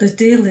and what the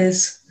deal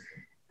is.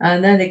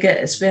 And then it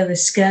gets really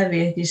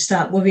scary and you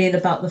start worrying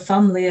about the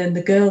family and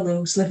the girl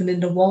who's living in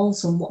the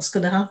walls and what's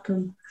going to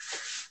happen.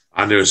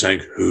 And they were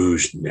saying,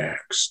 who's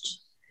next?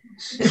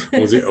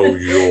 Was it, oh,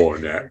 you're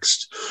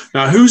next?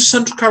 Now, who's the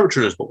central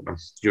character in this book, then,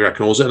 do you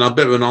reckon? Or was it a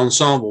bit of an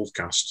ensemble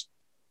cast?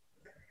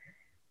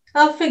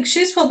 I think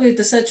she's probably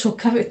the central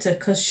character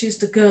because she's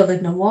the girl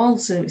in the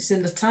walls, so it's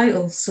in the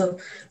title. So,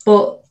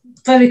 but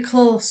very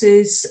close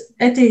is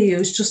Eddie,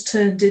 who's just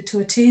turned into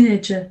a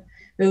teenager,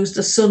 who's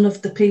the son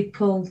of the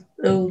people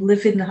who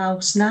live in the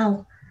house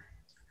now.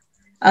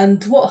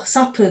 And what's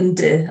happened,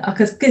 I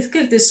could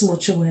give this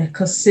much away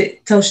because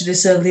it tells you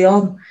this early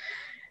on.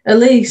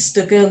 Elise,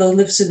 the girl who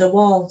lives in the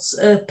walls,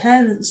 her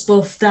parents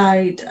both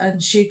died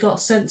and she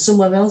got sent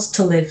somewhere else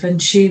to live and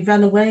she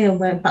ran away and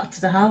went back to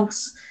the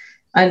house.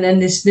 And then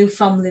this new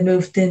family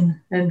moved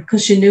in and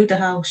because she knew the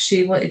house,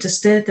 she wanted to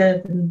stay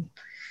there and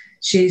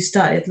she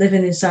started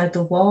living inside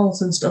the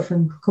walls and stuff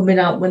and coming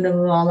out when they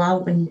were all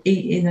out and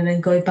eating and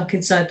then going back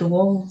inside the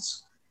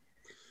walls.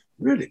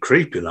 Really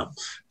creepy, that.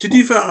 Did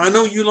you? I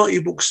know you like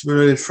your books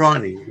really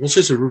frightening. Was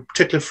this a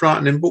particularly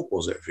frightening book,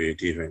 was it, for you,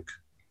 do you think?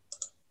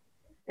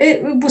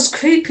 It was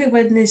creepy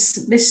when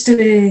this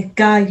mystery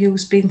guy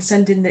who's been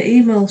sending the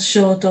emails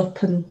showed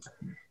up and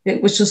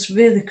it was just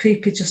really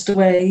creepy just the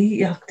way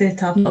he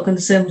acted. I'm not going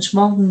to say much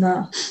more than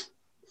that.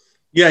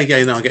 Yeah,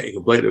 no, I get you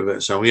completely with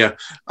it. So, yeah.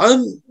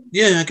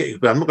 Yeah, I get you.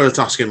 But I'm not going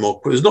to ask you more,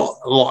 but there's not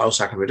a lot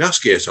else I can really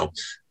ask you. So,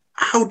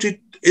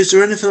 is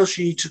there anything else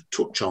you need to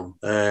touch on,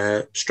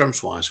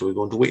 strengths-wise, so we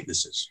go into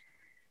weaknesses?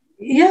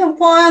 Yeah,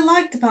 what I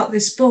liked about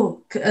this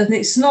book, and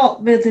it's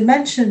not really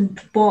mentioned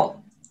what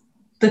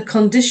the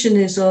condition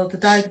is or the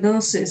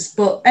diagnosis,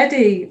 but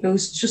Eddie,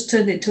 who's just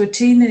turned into a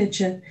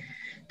teenager,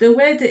 the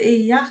way that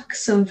he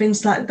acts and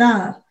things like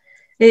that,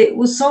 it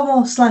was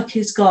almost like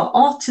he's got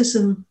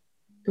autism,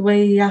 the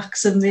way he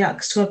acts and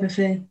reacts to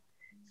everything.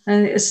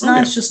 And it's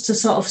nice just to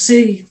sort of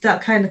see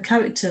that kind of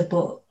character,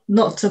 but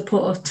not to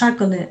put a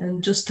tag on it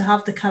and just to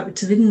have the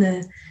character in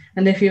there.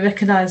 And if you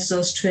recognise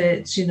those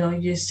traits,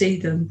 you see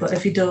them. But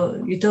if you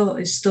don't,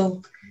 it's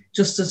still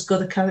just as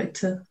good a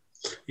character.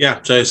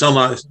 Yeah, so it sounds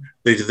like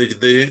they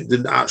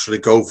didn't actually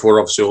go for,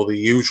 obviously, all the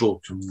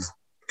usual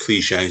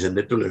cliches and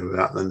they deliver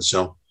that then.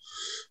 So,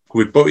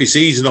 but it's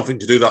easy nothing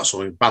to do that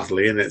something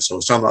badly, isn't it? So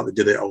it sounds like they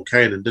did it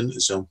okay then, didn't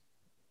it? So,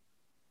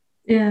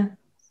 yeah.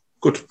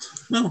 Good.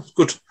 No,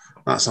 good.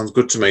 That sounds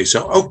good to me.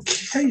 So,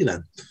 okay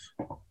then.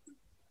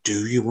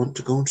 Do you want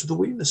to go into the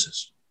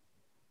weaknesses?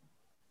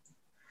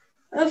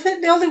 I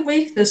think the only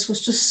weakness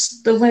was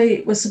just the way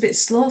it was a bit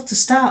slow to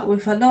start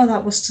with. I know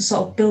that was to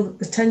sort of build up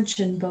the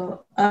tension,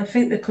 but I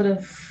think they could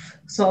have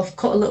sort of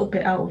cut a little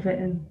bit out of it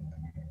and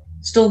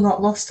still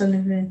not lost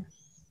anything.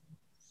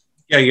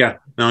 Yeah.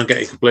 No, I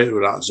get you completely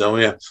with that. So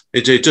yeah,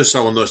 it does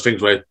sound one of those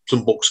things where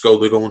some books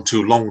they're going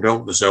too long,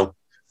 don't they? So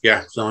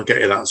yeah, so I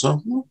get you that.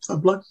 So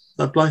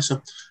fair play.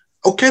 So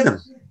okay then,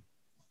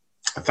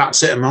 if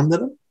that's it, Amanda.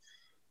 Then,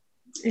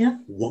 Yeah.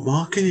 what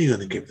marking are you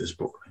going to give this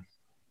book?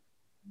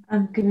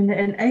 I'm giving it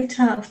an 8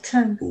 out of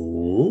 10.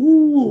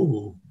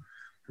 Ooh,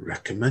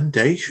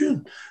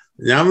 recommendation.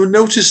 Now I've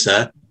noticed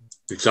there,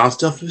 we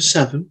started off with a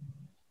 7,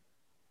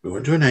 we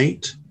went to an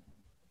 8.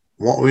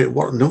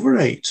 What another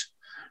 8?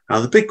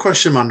 Now the big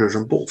question, Amanda, is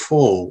on book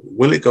 4.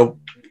 Will it go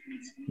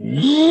or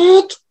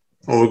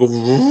will it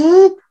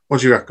go?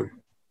 What do you reckon?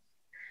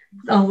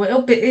 Oh,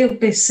 it'll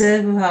be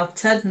 7 out of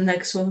 10 the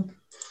next one.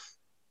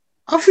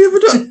 Have we ever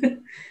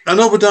done? I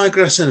know we're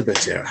digressing a bit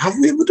here. Have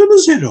we ever done a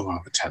 0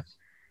 out of 10?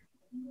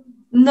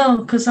 No,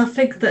 because I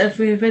think that if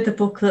we read a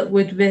book that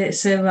would rate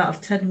 0 out of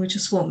 10, we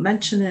just won't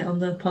mention it on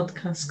the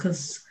podcast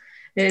because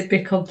it'd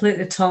be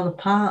completely torn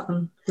apart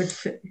and we'd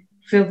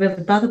feel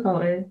really bad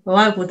about it. Well,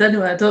 I would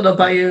anyway. I don't know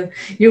about you.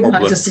 You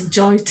might just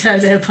enjoy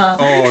tearing it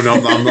apart. Oh, no,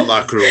 I'm not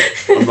that cruel.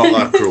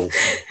 Not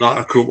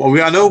that cruel.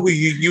 Well, I know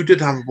you did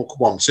have a book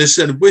once. We're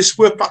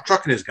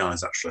backtracking this,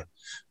 guys, actually,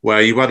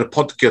 where you had a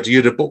podcast, you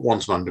had a book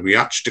once, Amanda. We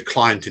actually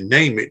declined to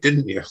name it,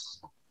 didn't you?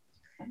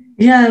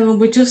 Yeah, well,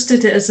 we just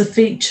did it as a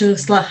feature.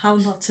 It's like how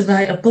not to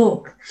write a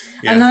book.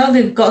 Yeah. And I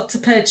only got to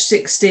page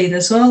 16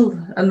 as well.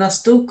 And I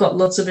still got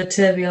lots of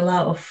material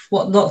out of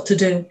what not to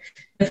do.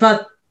 If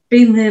I'd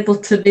been able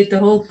to read the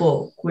whole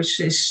book, which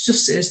is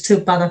just, it's too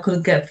bad I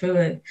couldn't get through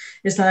it.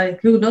 It's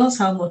like, who knows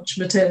how much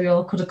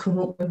material I could have come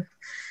up with.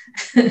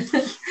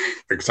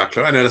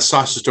 Exactly. And then a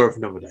slice of story for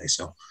another day.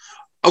 So,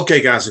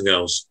 okay, guys and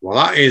girls. Well,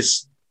 that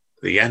is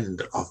the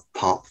end of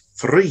part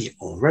 3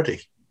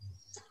 already.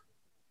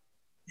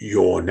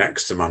 You're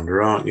next, Amanda,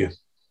 aren't you?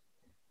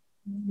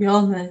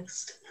 You're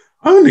next.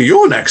 Only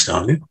you're next,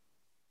 aren't you?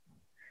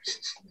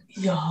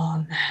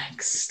 You're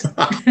next.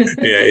 Yeah,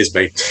 it is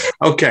me.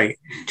 Okay.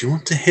 Do you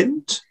want a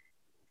hint?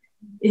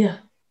 Yeah.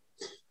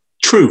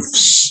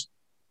 Truths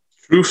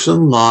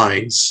and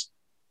lies.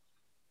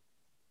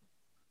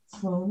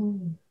 Oh.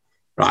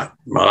 Right.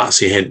 Well,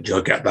 that's your hint.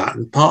 You'll get that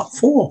in part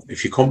 4.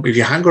 If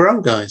you hang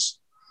around, guys.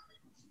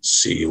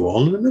 See you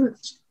all in a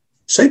minute.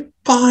 Say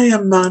bye,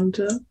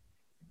 Amanda.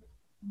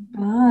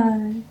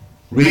 Bye.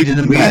 Reading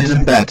in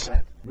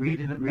bed.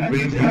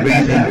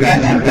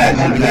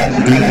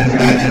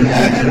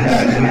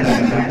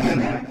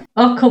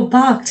 I'll come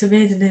back to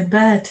reading in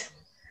bed.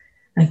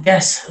 And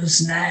guess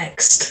who's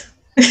next?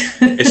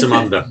 It's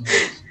Amanda.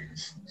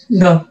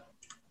 No.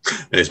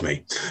 It's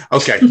me.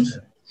 Okay.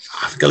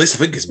 At least I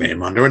think it's me,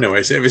 Amanda.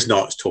 Anyway, so if it's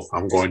not, it's tough.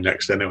 I'm going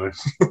next anyway.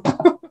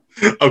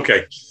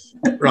 Okay.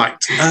 Right.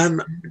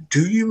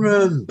 Do you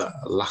remember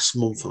last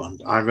month,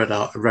 Amanda, I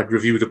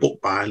reviewed a book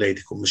by a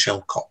lady called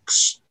Michelle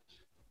Cox?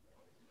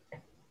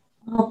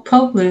 I'll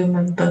probably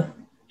remember.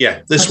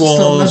 Yeah,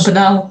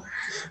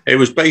 it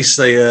was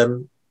basically a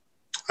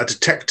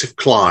Detective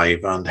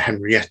Clive and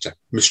Henrietta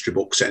mystery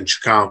book set in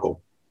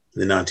Chicago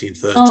in the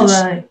 1930s. Oh,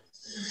 right.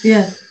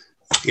 Yeah.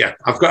 Yeah,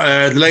 I've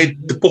got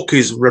the book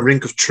is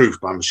Ring of Truth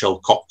by Michelle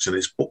Cox, and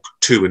it's book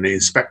 2 in the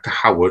Inspector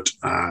Howard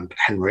and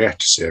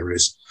Henrietta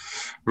series.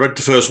 I read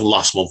the first one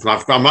last month,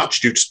 and I'm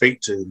actually due to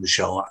speak to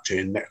Michelle actually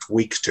in next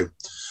week too.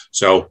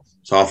 So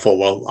I thought,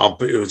 well,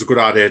 it was a good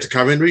idea to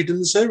carry on reading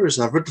the series.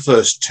 And I've read the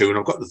first 2, and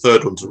I've got the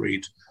third one to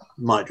read. I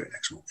might do it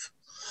next month.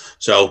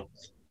 So,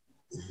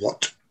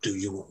 what do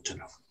you want to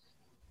know?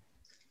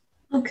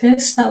 Okay,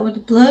 start with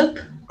the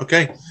blurb.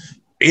 Okay.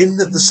 In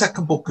the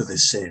second book of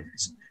this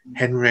series,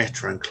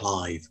 Henrietta and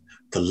Clive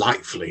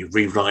delightfully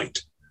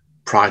rewrite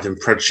Pride and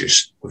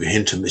Prejudice with a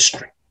hint of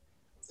mystery.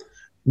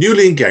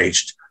 Newly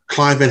engaged,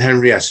 Clive and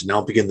Henrietta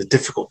now begin the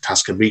difficult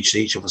task of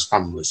reaching each other's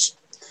families.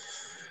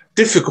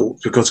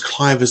 Difficult because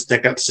Clive has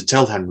neglected to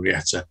tell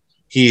Henrietta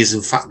he is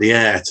in fact the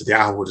heir to the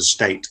Howard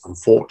estate and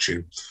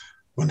fortune,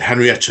 when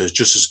Henrietta has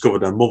just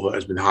discovered her mother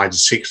has been hiding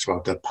secrets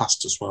about their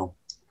past as well.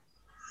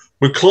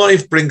 When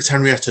Clive brings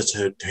Henrietta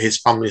to his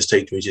family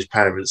estate to meet his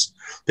parents,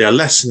 they are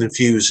less than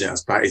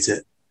enthusiastic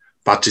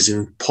about his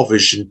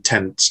impoverished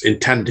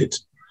intended.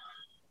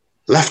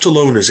 Left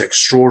alone in his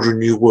extraordinary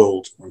new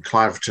world, when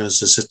Clive returns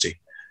to the city,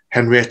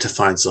 Henrietta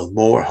finds herself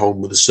more at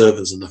home with the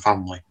servants and the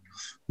family,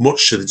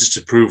 much to the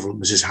disapproval of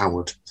Mrs.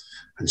 Howard,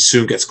 and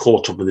soon gets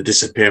caught up in the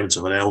disappearance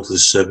of an elderly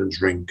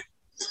servant's ring.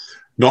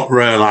 Not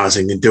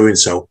realising in doing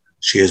so,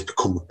 she has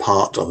become a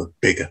part of a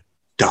bigger,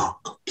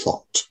 dark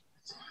plot.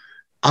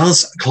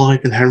 As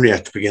Clive and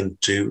Henrietta begin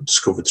to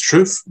discover the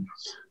truth,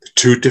 the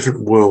two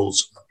different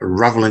worlds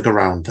unravelling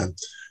around them,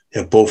 they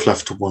are both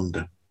left to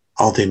wonder,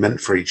 are they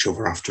meant for each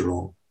other after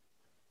all?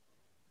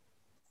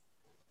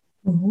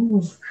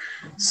 Ooh.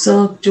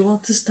 So do you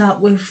want to start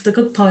with the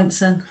good points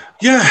then?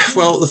 Yeah,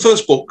 well, the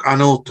first book, I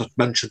know I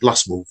mentioned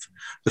last month,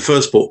 the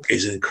first book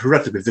is an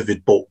incredibly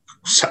vivid book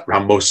set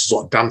around most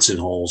of dancing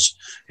halls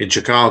in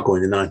Chicago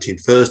in the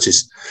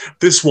 1930s.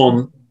 This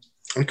one,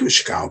 I think it was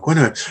Chicago,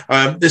 anyway.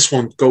 This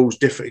one goes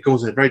different. It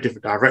goes in a very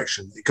different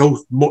direction. It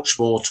goes much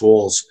more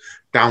towards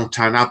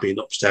Downtown Abbey and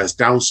upstairs,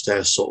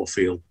 downstairs sort of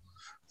feel.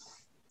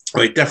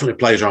 It definitely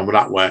plays around with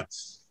that, where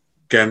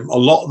a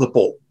lot of the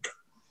book,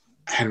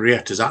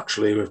 Henrietta's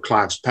actually with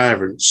Clive's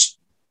parents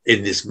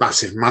in this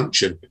massive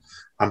mansion,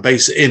 and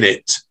basically in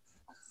it,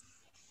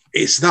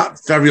 it's that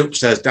very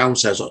upstairs,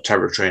 downstairs sort of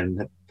territory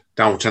in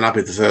Downton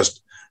Abbey,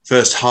 the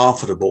first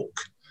half of the book.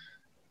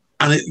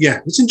 And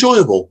it's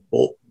enjoyable,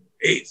 but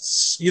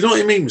it's, you know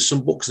what I mean, with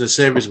some books in a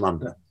series,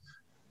 Amanda,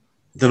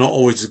 they're not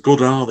always as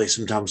good, are they?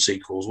 Sometimes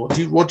sequels.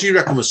 What do you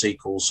reckon with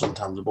sequels?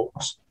 Sometimes the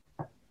books.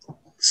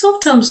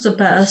 Sometimes they're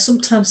better.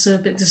 Sometimes they're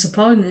a bit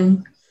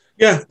disappointing.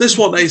 Yeah, this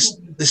one is.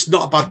 It's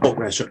not a bad book,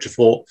 I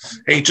thought.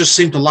 It just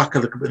seemed to lack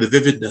the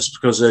vividness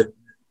because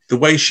the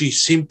way she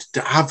seemed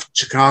to have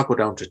Chicago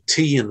down to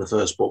T in the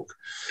first book.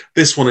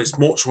 This one, it's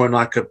much more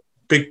like a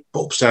big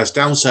upstairs,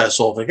 downstairs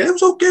sort of thing. It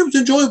was okay. It was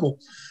enjoyable.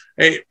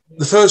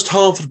 The first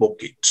half of the book,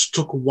 it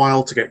took a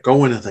while to get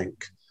going, I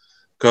think.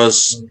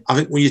 Because I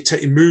think when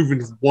you're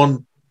moving from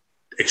one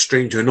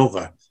extreme to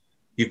another,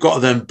 you've got to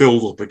then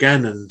build up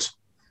again. And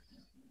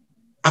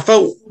I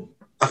felt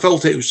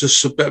it was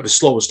just a bit of a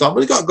slower start,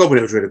 but it got going.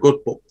 It was really good.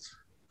 But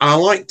I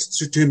liked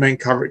the two main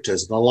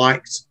characters, and I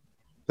liked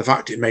the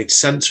fact it made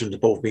sense for them to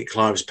both meet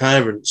Clive's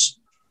parents.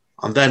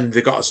 And then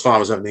they got as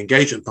far as having the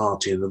engagement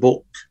party in the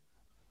book.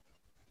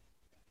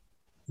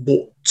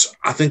 But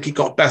I think it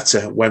got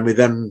better when we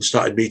then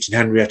started meeting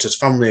Henrietta's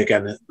family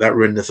again that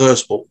were in the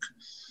first book.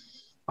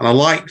 And I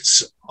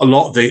liked a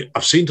lot of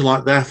I've seemed to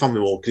like their family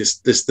more because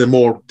they're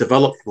more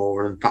developed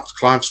more than perhaps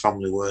Clive's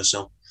family were.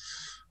 So,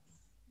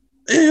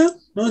 yeah,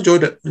 I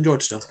enjoyed it. Enjoyed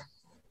it still.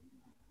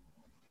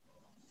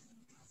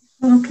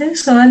 Okay,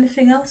 so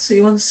anything else that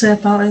you want to say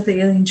about it that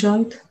you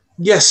enjoyed?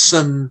 Yes,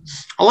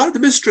 I like the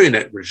mystery in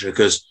it, Richard,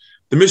 because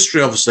the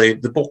mystery, obviously,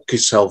 the book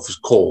itself is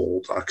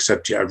called, like I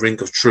said, A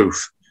Ring of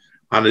Truth.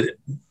 And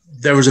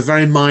there was a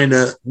very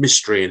minor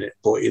mystery in it,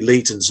 but it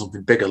leads into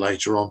something bigger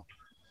later on,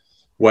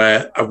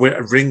 where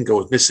a ring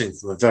goes missing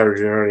from a very,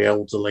 very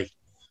elderly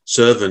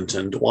servant.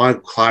 And while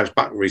Clive's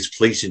back with his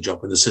policing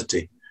job in the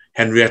city,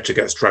 Henrietta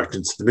gets dragged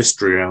into the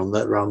mystery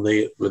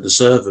with the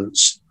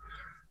servants.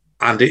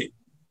 And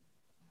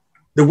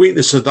the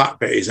weakness of that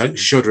bit is I think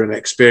she showed her an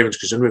experience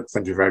because Henrietta's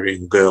a very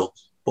young girl,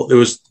 but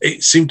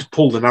it seemed to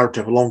pull the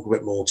narrative along a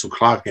bit more until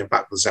Clive came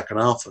back for the second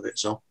half of it.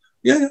 So,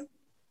 yeah.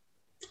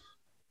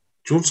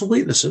 Do you want some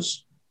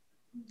weaknesses?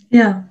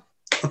 Yeah.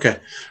 Okay.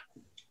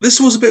 This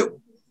was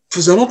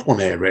there's an odd one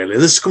here, really.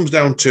 This one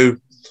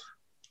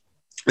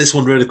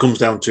really comes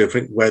down to, I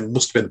think, where it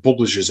must have been the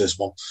publishers, this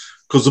one.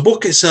 Because the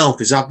book itself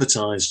is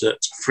advertised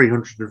at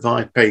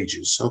 305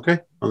 pages, okay,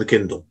 on the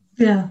Kindle.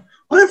 Yeah.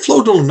 Well, it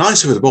flowed along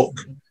nicely with the book.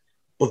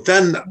 But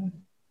then,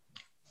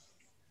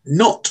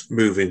 not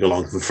moving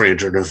along from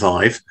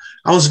 305,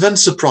 I was then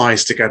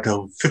surprised to get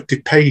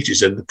 50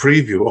 pages in the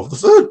preview of the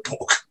third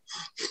book.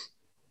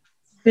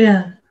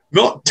 Yeah.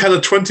 Not 10 or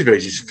 20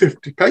 pages,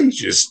 50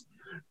 pages,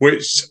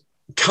 which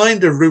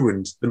kind of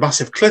ruined the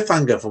massive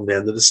cliffhanger from the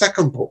end of the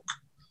second book,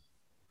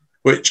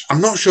 which I'm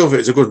not sure if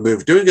it's a good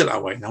move doing it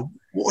that way. Now,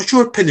 what's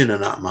your opinion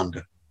on that,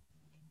 Amanda?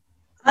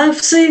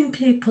 I've seen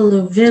people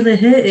who really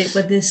hate it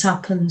when this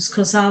happens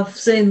because I've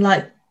seen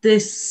like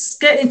this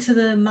get into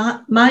the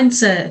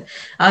mindset,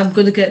 I'm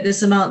going to get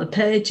this amount of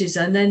pages,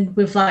 and then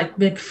with like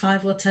maybe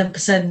 5 or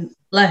 10%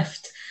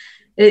 left,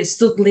 it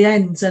suddenly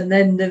ends, and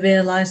then they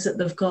realise that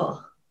they've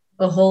got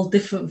a whole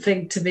different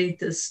thing to me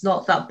that's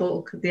not that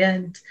book at the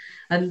end.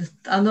 And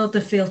I know they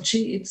feel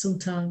cheated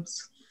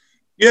sometimes.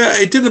 Yeah,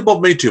 it didn't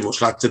bother me too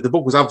much. Like I said, the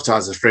book was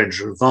advertised as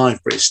 305,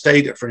 but it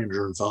stayed at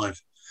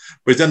 305.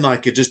 But then,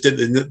 like, it just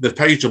didn't, the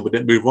page number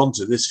didn't move on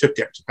to this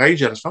 50 extra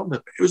page. I just found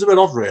it was a bit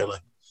odd, really.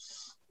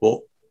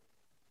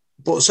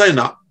 But saying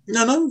that,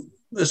 no,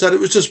 I said it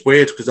was just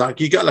weird because like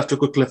you get left a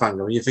good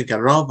cliffhanger and you're thinking, I'd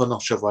rather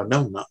not sure if I'd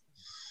known that.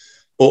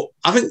 But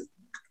I think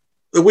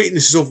the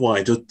weakness is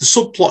otherwise. The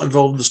subplot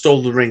involving the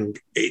stolen ring,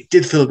 it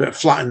did feel a bit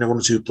flat in one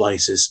or two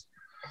places.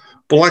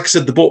 But like I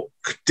said, the book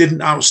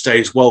didn't outstay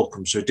its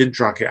welcome, so it didn't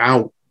drag it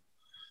out.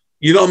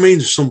 You know what I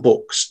mean? Some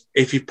books,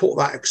 if you put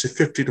that extra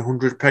 50 to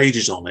 100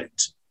 pages on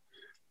it,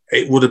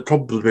 it would have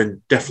probably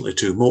been definitely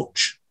too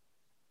much.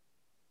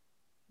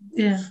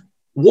 Yeah.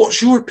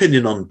 What's your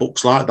opinion on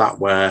books like that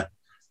where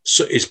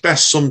it's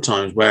best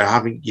sometimes where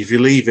if you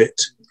leave it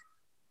a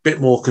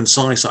bit more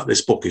concise, like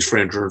this book is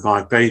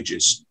 305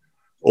 pages,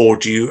 or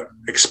do you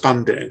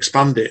expand it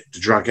to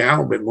drag it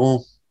out a bit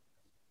more?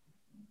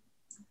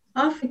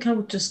 I think I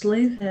would just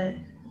leave it.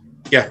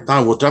 Yeah, I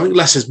would. I think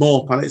less is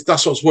more. And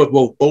that's what's worked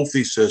well. Both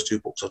these first two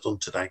books I've done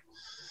today.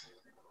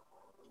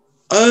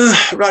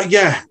 Right,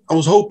 yeah. I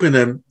was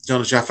hoping,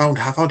 Jonathan, I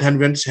found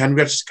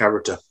Henrietta's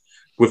character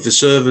with the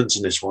servants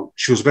in this one.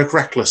 She was a bit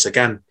reckless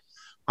again.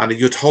 And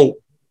you'd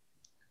hope,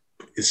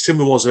 it's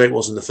similar as it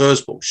was in the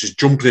first book, she's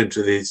jumping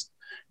into these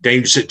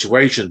dangerous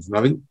situations. And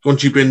I think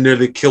once you've been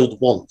nearly killed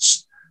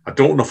once, I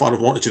don't know if I'd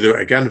have wanted to do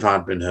it again if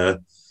I'd been her.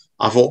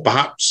 I thought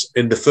perhaps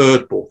in the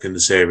third book in the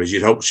series,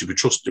 you'd hope she'd be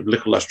trusted, a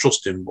little less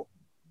trusting,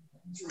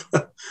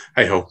 but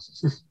hey-ho.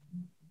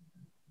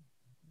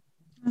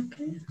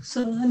 Okay,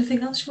 so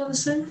anything else you want to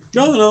say?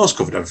 No, I've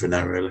covered everything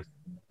there, really.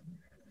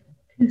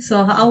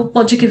 So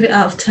what do you give it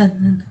out of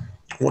 10 then?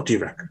 What do you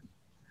reckon?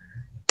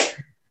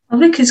 I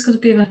think it's going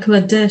to be a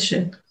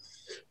recommendation.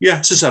 Yeah,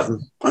 it's a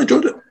 7. I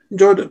enjoyed it.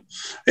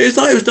 It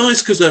was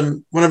nice because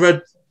when I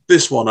read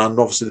this one and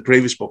obviously the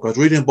previous book, I was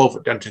reading both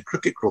at Denton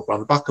Cricket Club on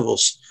the back of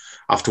us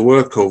after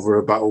work over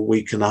about a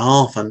week and a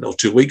half or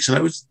 2 weeks, and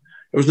it was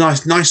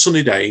nice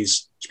sunny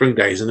days, spring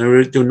days, and they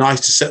were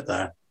nice to sit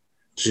there,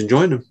 just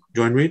enjoying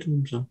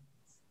reading them.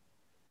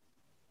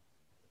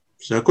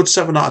 So a good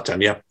 7 out of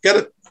 10. Yeah, get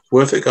it,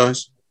 worth it,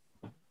 guys.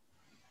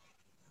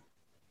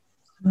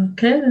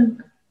 Okay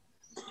then.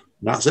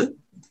 That's it.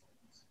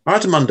 All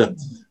right, Amanda.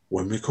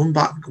 When we come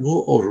back, we're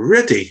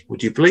already,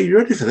 would you believe you're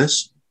ready for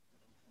this?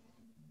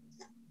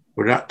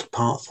 We're at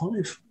part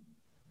 5.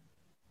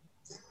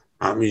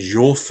 That means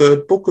your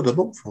 3rd book of the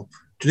month.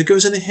 Can you give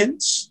us any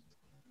hints?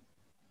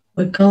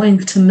 We're going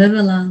to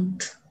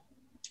Mirrorland.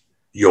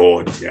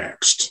 You're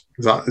next.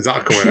 Is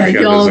that coming out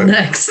again? You're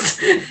next.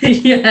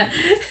 Yeah.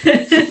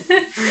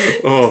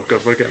 Oh,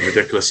 God, we're getting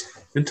ridiculous.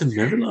 Into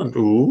Mirrorland.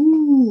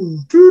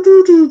 Ooh.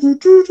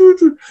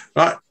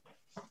 Right.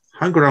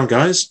 Hang around,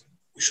 guys.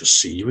 We shall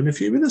see you in a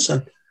few minutes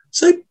then.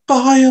 Say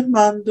bye,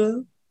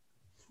 Amanda.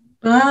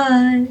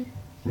 Bye.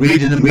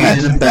 Reading in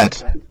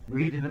bed.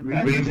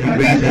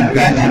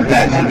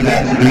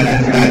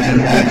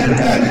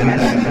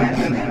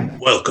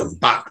 Welcome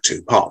back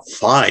to part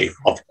 5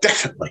 of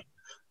definitely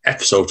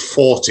episode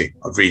 40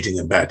 of Reading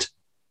in Bed.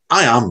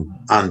 I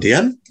am Andy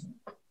N.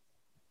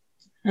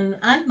 And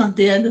I'm at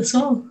the end as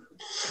well.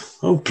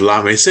 Oh,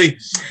 blimey. See,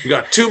 we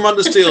got 2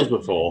 Amanda Steeles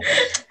before.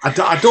 I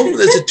don't think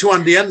there's a 2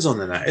 Andy N's on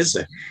the net, is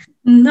there?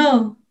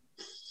 No.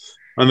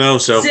 I know,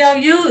 so. See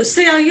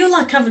how you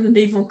like having an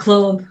evil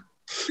clone.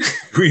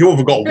 You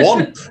haven't got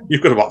 1.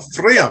 You've got about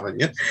 3, haven't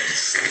you?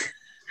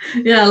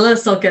 Yeah,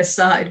 let's not get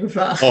started with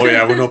that. Oh,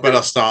 yeah, we're not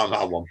better starting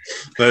that one.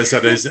 There's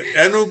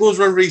anyone goes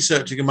around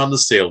researching Amanda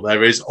Steele,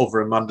 there is other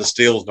Amanda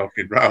Steeles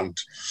knocking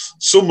round.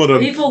 Some of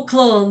them. Evil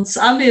clones.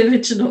 I'm the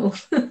original.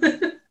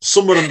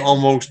 Some of them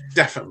almost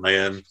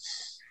definitely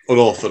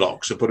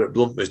unorthodox, to put it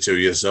bluntly to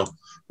you. So,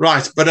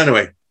 right. But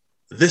anyway,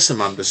 this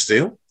Amanda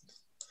Steele,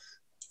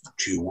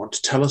 do you want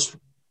to tell us,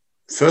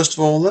 first of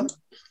all, then,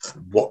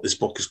 what this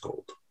book is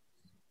called?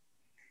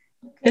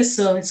 Okay,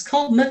 so it's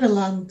called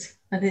Mirrorland,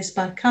 and it's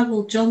by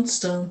Carol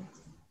Johnstone.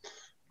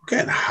 Okay,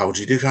 and how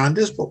did you find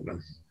this book,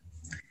 then?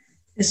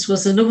 This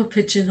was another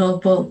Pigeonhole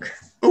book.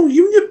 Oh,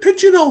 you and your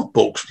Pigeonhole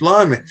books,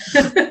 blimey.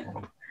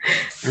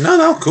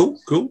 No, cool.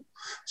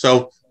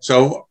 So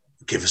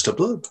give us the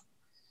blurb.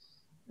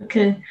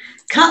 Okay.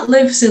 Kat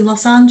lives in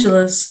Los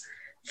Angeles,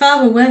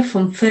 far away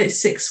from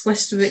 36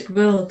 Westwick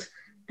Road,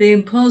 the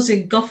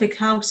imposing Gothic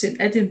house in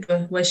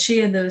Edinburgh where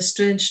she and her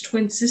estranged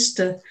twin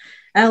sister,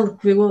 Elle,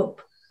 grew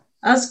up.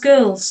 As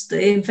girls,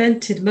 they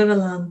invented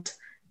Mirrorland,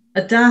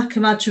 a dark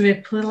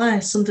imaginary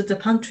place under the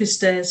pantry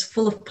stairs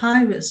full of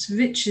pirates,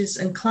 witches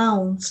and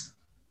clowns.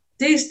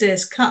 These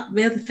days, Kat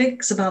rarely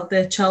thinks about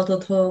their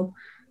childhood home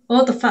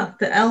or the fact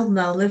that Elle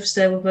now lives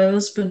there with her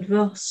husband,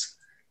 Ross.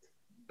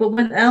 But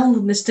when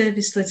Elle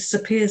mysteriously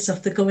disappears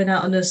after going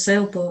out on her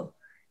sailboat,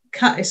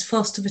 Kat is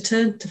forced to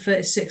return to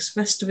 36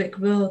 Westwick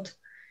Road,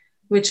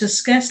 which has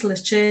scarcely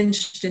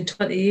changed in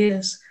 20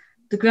 years.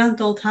 The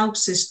grand old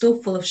house is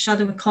still full of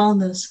shadowy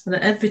corners, and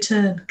at every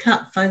turn,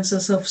 Kat finds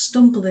herself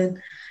stumbling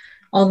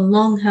on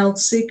long-held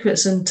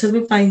secrets and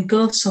terrifying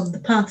ghosts from the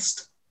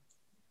past.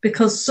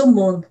 Because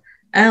someone,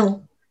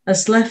 Elle,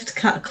 has left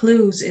Kat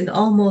clues in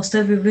almost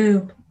every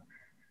room.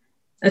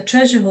 A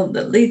treasure hunt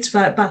that leads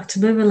right back to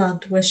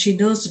Mirrorland, where she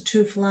knows the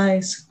truth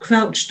lies,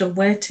 crouched and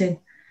waiting.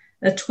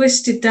 A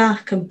twisted,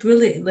 dark and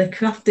brilliantly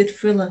crafted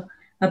thriller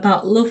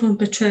about love and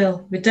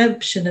betrayal,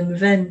 redemption and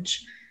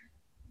revenge.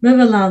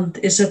 Mirrorland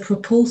is a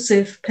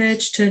propulsive,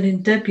 page-turning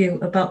debut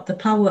about the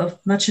power of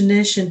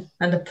imagination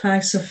and the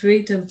price of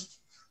freedom.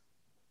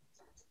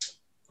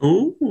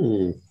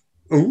 Ooh.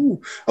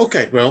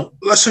 Okay, well,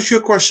 let's ask you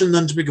a question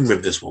then to begin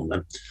with this one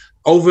then.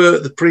 Over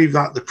the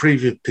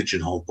previous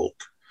Pigeonhole book,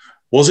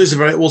 was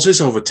this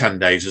over 10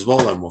 days as well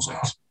then, was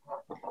it?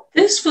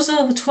 This was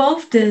over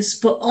 12 days,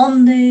 but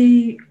on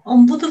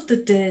one of the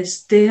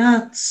days, they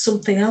had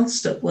something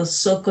else that was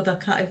so good I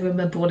can't even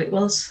remember what it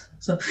was.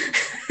 So...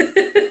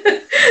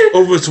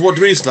 Over to what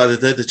reason? Like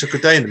they took a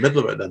day in the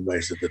middle of it then,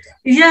 basically, did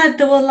they? Yeah,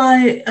 they were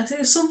like, I think it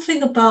was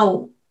something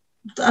about,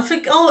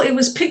 it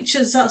was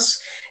pictures.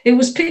 It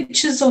was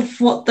pictures of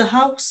what the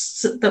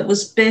house that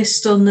was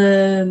based on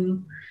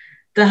the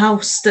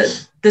house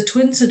that the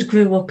twins had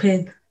grew up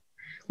in,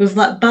 with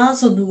like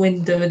bars on the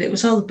window, and it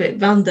was all a bit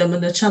random,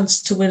 and a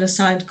chance to win a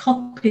signed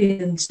copy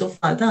and stuff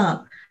like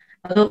that.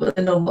 I don't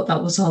really know what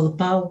that was all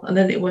about. And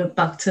then it went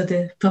back to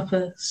the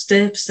proper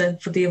stabes then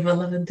for the other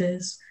 11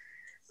 days.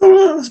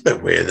 Oh, that's a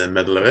bit weird in the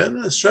middle of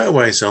it. Straight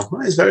away, so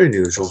that is very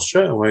unusual.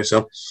 Straight away,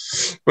 so.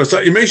 But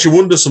it makes you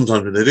wonder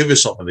sometimes when they do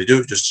this something, they do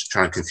it just to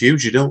try and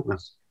confuse you, don't they?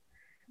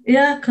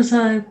 Yeah, because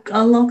I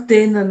logged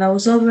in and I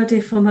was all ready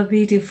for my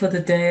reading for the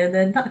day, and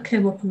then that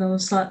came up and I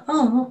was like,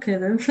 oh, okay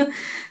then.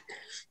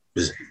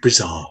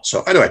 Bizarre.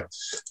 So anyway,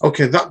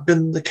 okay, that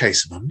been the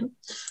case, Amanda.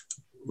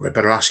 We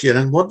better ask you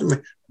then, what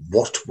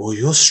were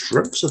your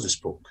strengths of this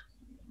book?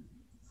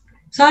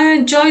 So I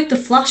enjoyed the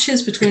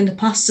flashes between the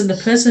past and the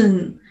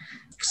present.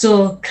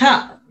 So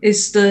Kat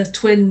is the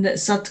twin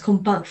that's had to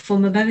come back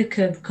from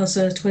America because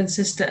her twin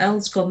sister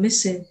Elle's gone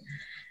missing,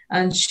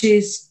 and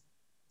she's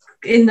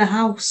in the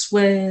house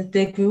where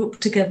they grew up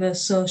together.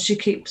 So she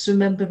keeps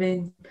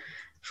remembering.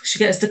 She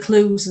gets the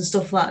clues and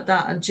stuff like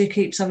that, and she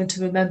keeps having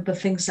to remember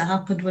things that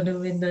happened when they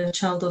were in the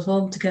childhood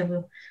home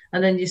together.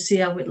 And then you see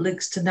how it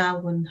links to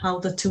now and how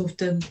the two of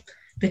them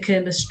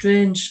became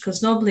estranged.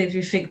 Because normally, if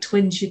you think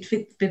twins, you'd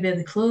think they'd be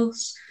really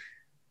close,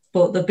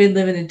 but they've been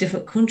living in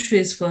different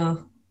countries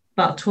for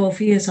about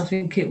 12 years, I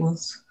think it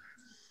was.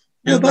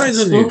 Yeah, that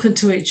is spoken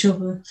to each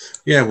other.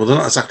 Yeah, well, they're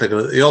not exactly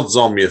going to. The odds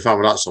on me, if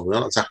I'm that something,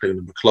 they're not exactly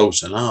going to be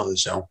close, are they?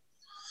 So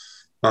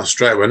that's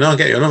straight away. Now I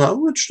get you.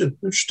 Oh,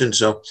 interesting.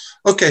 So,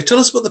 okay, tell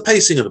us about the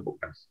pacing of the book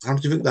then. How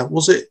did you think that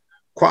was? It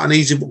quite an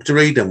easy book to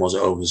read? Then was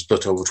it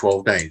split over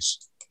 12 days?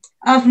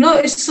 I've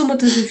noticed some of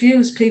the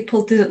reviews,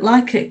 people didn't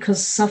like it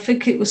because I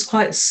think it was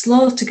quite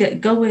slow to get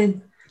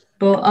going.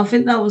 But I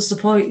think that was the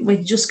point where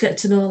you just get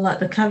to know like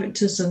the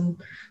characters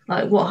and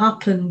like what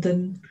happened,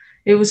 and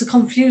it was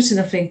confusing,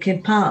 I think,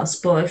 in parts.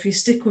 But if you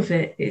stick with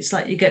it, it's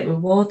like you get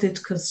rewarded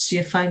because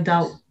you find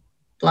out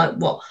like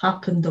what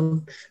happened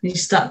and you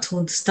start to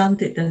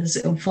understand it then as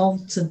it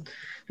unfolds. And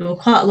there were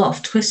quite a lot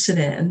of twists in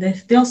it, and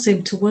they all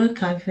seem to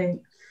work, I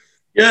think.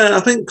 Yeah, I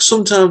think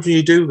sometimes when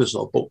you do this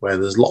sort of book where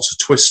there's lots of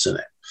twists in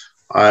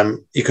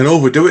it, you can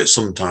overdo it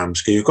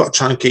sometimes because you've got to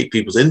try and keep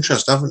people's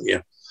interest, haven't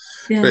you?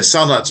 Yeah. But it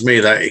sounded like to me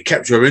that it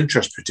kept your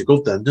interest pretty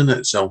good then, didn't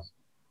it? So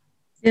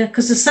yeah,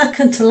 because the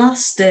second to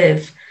last,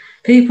 Dave,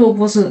 people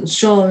wasn't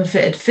sure if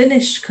it had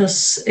finished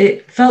because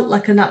it felt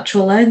like a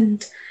natural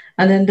end.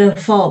 And then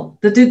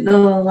they didn't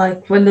know,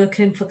 like, when they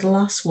came for the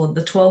last one,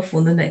 the 12th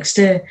one, the next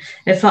day,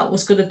 if that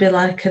was going to be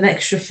like an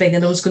extra thing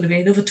and there was going to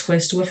be another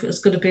twist, or if it was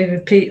going to be a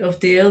repeat of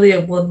the earlier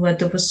one where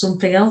there was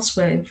something else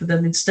waiting for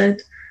them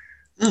instead.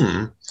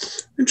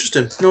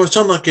 Interesting. No, it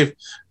sounded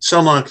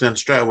like then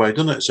straight away,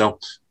 doesn't it? So,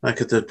 like,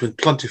 there'd been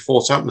plenty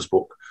thought out in this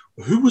book.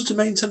 Who was the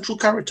main central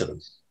character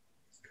then?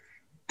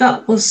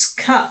 That was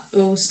Kat,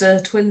 who was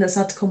the twin that's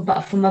had to come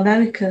back from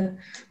America.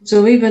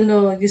 So even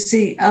though you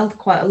see Elle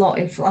quite a lot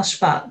in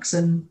flashbacks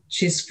and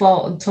she's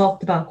fought and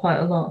talked about quite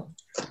a lot,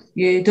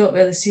 you don't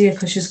really see her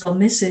because she's gone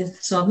missing.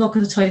 So I'm not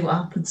going to tell you what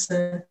happens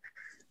there.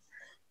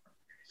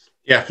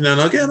 Yeah,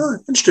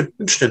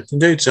 interesting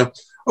indeed. So,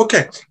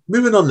 okay,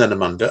 moving on then,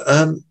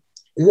 Amanda.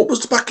 What was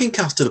the backing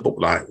cast of the book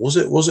like? Was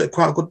it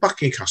quite a good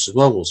backing cast as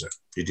well? Was it?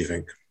 Did you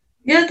think?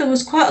 Yeah, there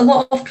was quite a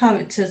lot of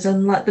characters,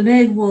 and like the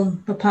main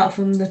one, apart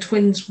from the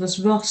twins, was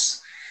Ross,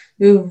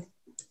 who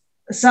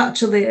was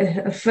actually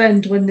a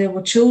friend when they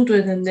were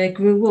children and they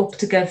grew up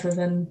together.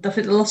 And I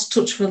think they lost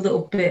touch for a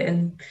little bit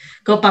and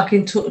got back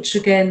in touch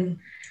again.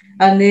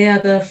 And they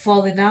had a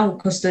falling out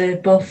because they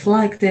both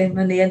liked him,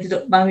 and he ended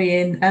up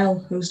marrying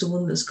Elle, who's the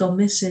one that's gone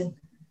missing.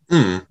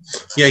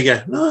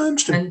 Yeah. No,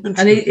 interesting.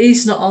 And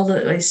he's not all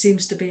that he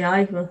seems to be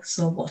either.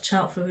 So watch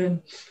out for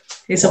him.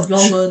 He's a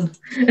wrong one.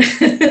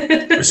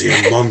 Is he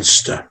a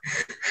monster?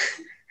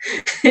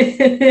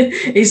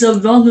 He's a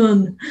wrong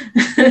one.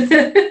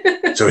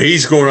 So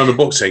he's going around the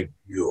book saying,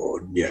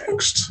 "You're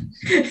next."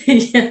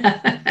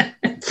 Yeah.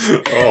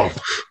 Oh,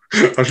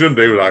 I shouldn't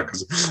do that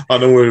because I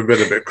know we've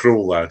been a bit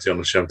cruel there, to be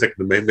honest. I'm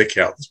taking the mickey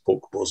out of this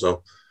book, but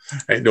so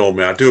ignore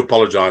me. I do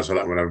apologise for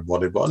that with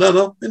everybody, but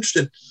no,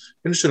 interesting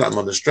that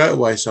Monday straight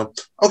away. So,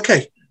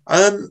 okay,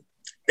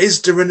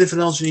 is there anything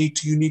else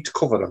you need to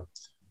cover then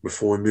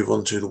before we move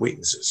on to the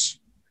weaknesses?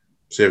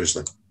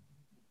 Seriously.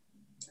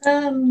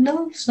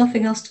 No, there's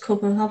nothing else to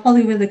cover. I've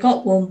only really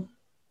got one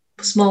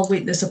small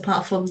weakness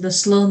apart from the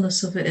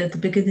slowness of it at the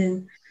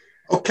beginning.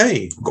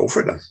 Okay, go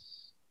for it then.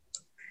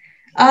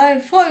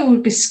 I thought it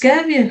would be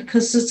scarier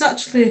because there's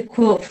actually a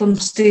quote from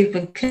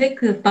Stephen King.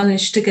 I've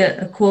managed to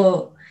get a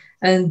quote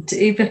and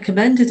he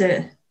recommended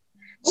it.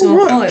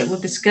 So I thought it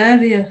would be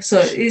scarier. So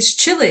it's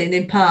chilling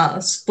in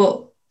parts,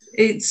 but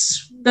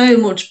it's very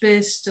much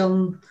based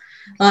on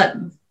like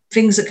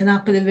things that can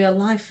happen in real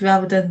life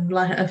rather than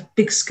like a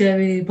big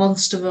scary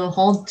monster or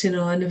haunting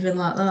or anything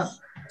like that.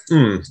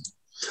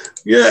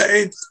 Yeah,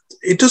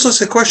 it does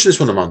ask a question, this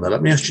one, Amanda.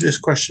 Let me ask you this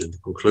question to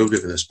conclude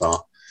with this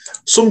part.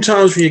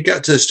 Sometimes when you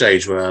get to the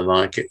stage where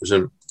like it was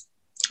a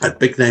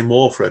big name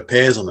author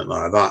appears on it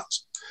like that,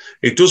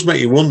 it does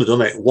make you wonder,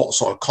 doesn't it, what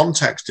sort of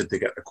context did they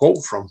get the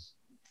quote from?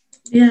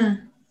 Yeah.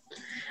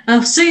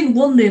 I've seen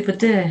one the other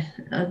day,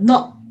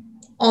 not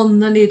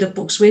on any of the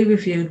books we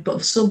reviewed,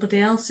 but somebody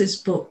else's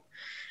book,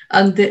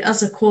 and it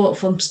has a quote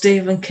from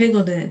Stephen King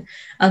on it.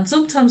 And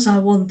sometimes I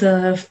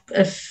wonder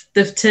if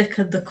they've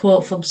taken the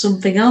quote from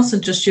something else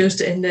and just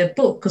used it in their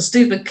book, because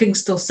Stephen King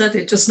still said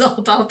it, just not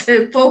about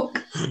their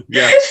book.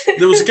 Yeah,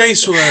 there was a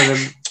case where,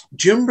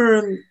 do you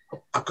remember,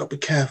 I've got to be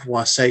careful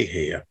what I say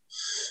here.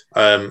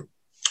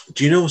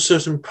 Do you know a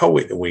certain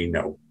poet that we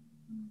know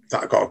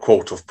that got a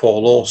quote of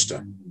Paul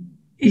Auster?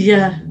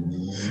 Yeah.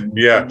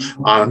 Yeah,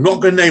 and I'm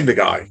not going to name the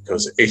guy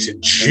because it's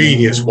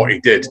ingenious what he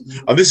did.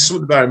 And this is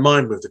something to bear in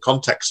mind with the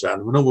context there.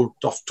 And I know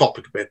we're off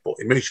topic a bit, but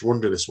it makes you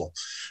wonder this one,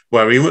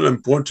 where he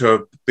went to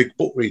a big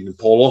book reading,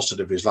 Paul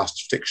Auster of his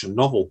last fiction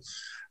novel,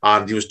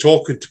 and he was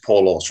talking to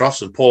Paul Auster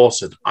after, and Paul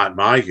Auster said, "I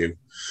admire you,"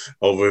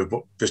 over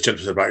what this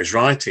gentleman said about his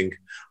writing.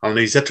 And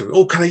he said to him,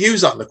 "Oh, can I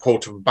use that in the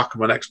quote on the back of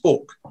my next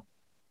book?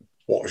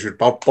 What was your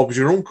Bob was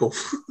your uncle?"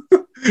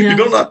 Yeah. You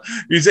don't know.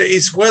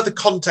 It's where the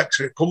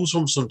context it comes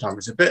from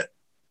sometimes.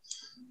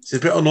 It's a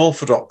bit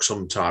unorthodox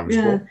sometimes.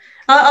 Yeah,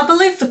 but I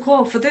believe the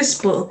quote for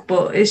this book,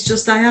 but it's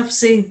just I have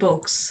seen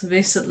books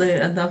recently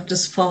and I've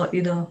just thought,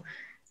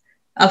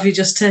 have you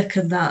just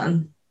taken that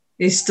and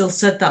he still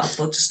said that,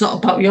 but it's not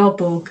about your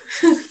book.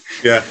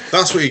 yeah,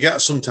 that's what you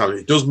get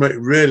sometimes. It does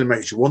really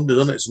makes you wonder,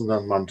 doesn't it?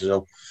 Sometimes, man, to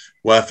know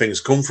where things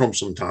come from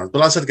sometimes. But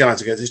like I said again,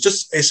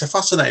 it's a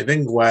fascinating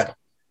thing where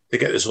they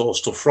get this sort of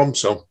stuff from.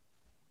 So,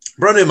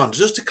 Brandon, man,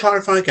 just to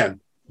clarify again,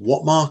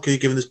 what mark are you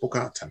giving this book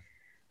out of 10?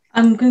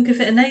 I'm going to give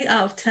it an 8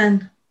 out of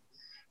 10.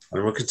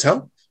 And we can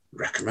tell,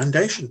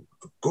 recommendation,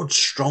 a good,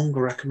 strong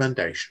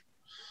recommendation.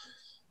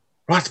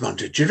 Right,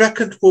 Amanda, do you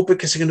reckon we'll be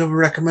getting another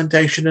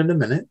recommendation in a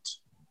minute?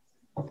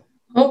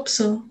 Hope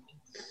so.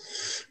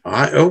 All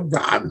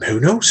right,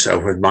 who knows? So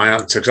with my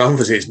answer, because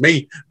obviously it's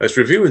me that's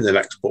reviewing the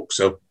next book.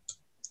 So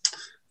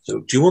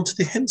do you want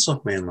any hints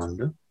off me,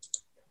 Amanda?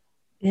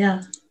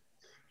 Yeah.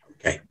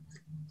 Okay,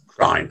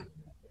 crime.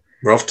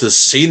 We're off to the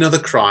scene of the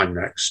crime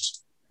next.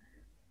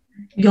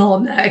 You're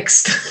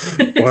next.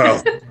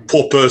 Well,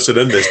 poor person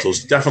in this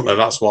does. Definitely,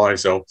 that's why.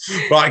 So,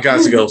 right,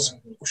 guys and girls,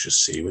 we shall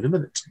see you in a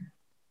minute.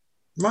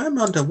 Right,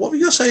 Amanda, what were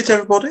you going to say to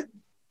everybody?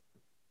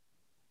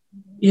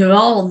 You're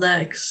all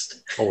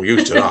next. Oh, we're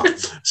used to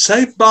that.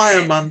 Say bye,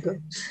 Amanda.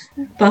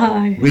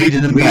 Bye.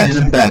 Reading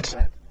and bet.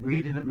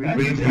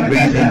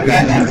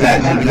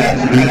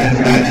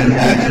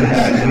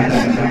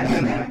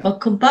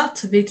 Welcome back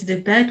to Reading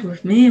in Bed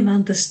with me,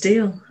 Amanda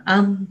Steele,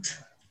 and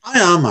I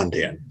am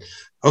Andy.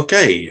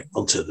 Okay,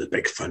 onto the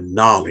big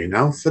finale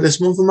now for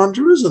this month,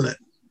 Amanda, isn't it?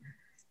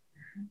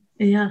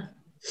 Yeah.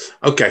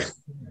 Okay,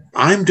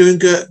 I'm doing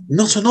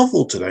not a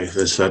novel today for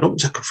this.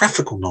 It's a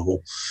graphical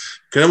novel.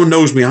 Because everyone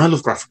knows me, I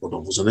love graphical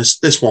novels, and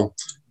this one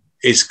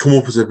is come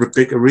up as a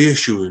big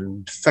reissue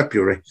in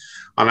February.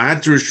 And I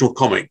had the original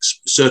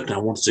comics. Certainly, I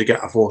wanted to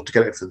get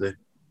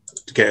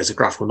it as a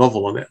graphical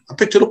novel on it. I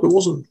picked it up. It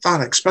wasn't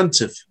that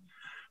expensive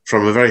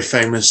from a very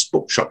famous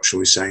bookshop, shall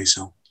we say.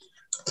 So,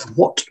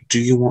 what do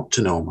you want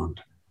to know,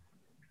 Amanda?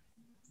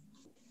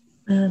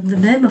 The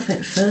name of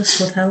it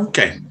first would help.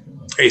 Okay,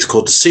 it's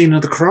called The Scene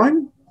of the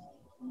Crime.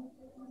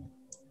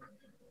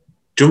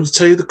 Do you want to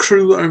tell you the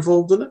crew that are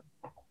involved in it?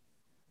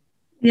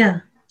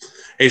 Yeah.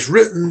 It's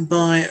written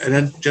by a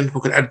gentleman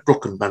called Ed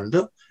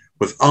Bruckenbender,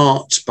 with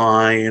art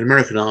by an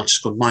American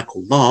artist called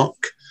Michael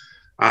Lark,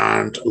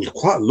 and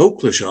quite a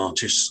localish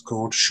artist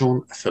called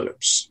Sean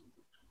Phillips.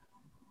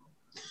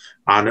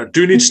 And I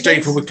do need to state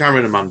before we carry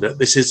on, Amanda,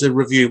 this is a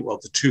review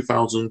of the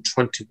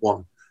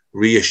 2021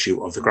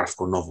 reissue of the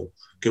graphical novel.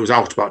 It was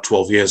out about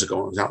 12 years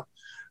ago. It was out,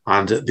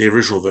 and the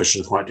original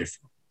version is quite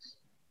different.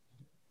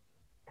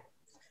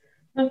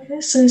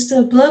 Okay, so is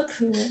there a blurb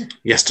for it?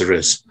 Yes, there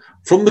is.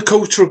 From the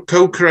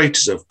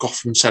co-creators of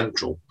Gotham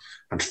Central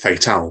and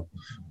Fatale,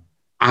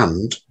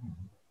 and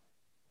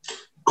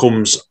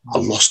comes a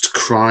lost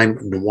crime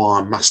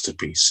noir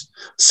masterpiece.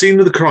 Scene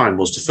of the Crime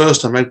was the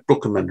first time Ed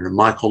Bruckenbender and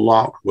Michael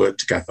Lark worked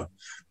together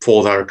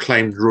for their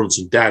acclaimed runs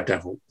in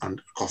Daredevil and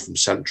Gotham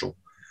Central.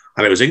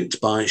 And it was inked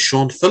by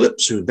Sean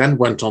Phillips, who then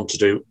went on to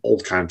do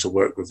all kinds of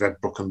work with Ed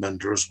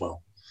Bruckenbender as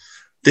well.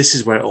 This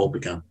is where it all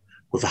began,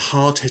 with a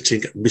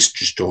hard-hitting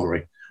mystery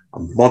story, a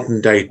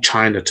modern-day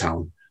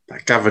Chinatown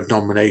that gathered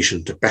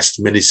nomination to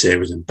Best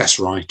Miniseries and Best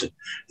Writer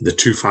in the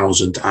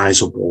 2000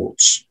 Eisner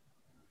Awards.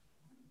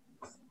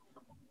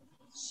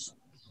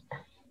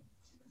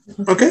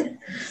 Okay.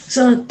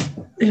 So,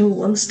 you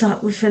want to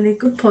start with any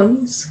good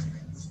points?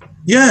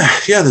 Yeah,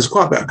 there's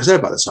quite a bit I can say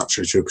about this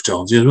actually, to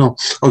brutality as well.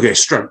 Okay,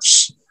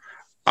 strengths.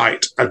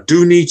 Right, I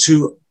do need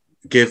to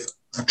give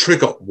a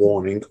trigger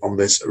warning on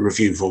this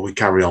review before we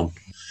carry on,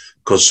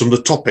 because some of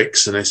the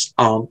topics in this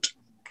aren't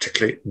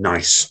particularly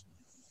nice.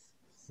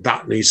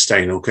 That needs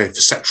staying, okay, for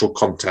sexual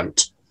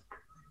content.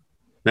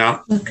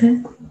 Now,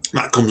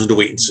 that comes under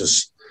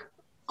weaknesses.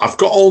 I've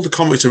got all the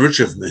comics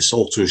originally from this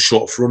all to a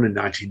short run in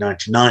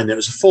 1999. It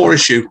was a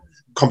 4-issue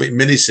comic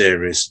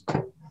miniseries,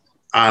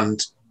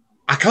 and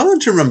I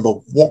can't remember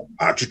what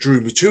actually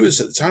drew me to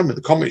this at the time with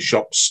the comic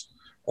shops,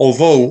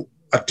 although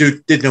I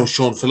did know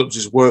Sean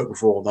Phillips' work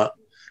before that.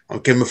 I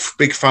became a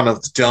big fan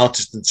of the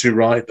artist and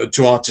two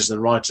artists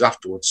and writers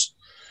afterwards.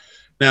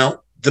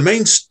 Now,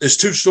 there's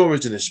 2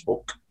 stories in this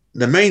book.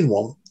 The main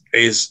one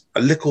is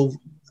called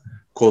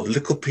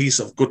Little Piece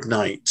of Good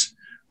Night,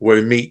 where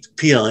we meet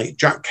P.I.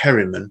 Jack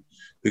Herriman,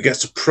 who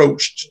gets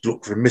approached to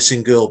look for a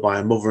missing girl by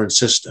her mother and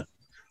sister,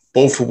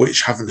 both of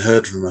which haven't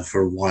heard from her for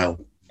a while.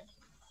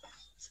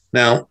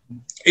 Now,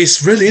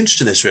 it's really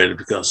interesting, this really,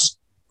 because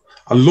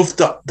I love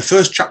that the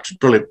first chapter is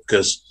brilliant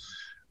because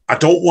I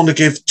don't want to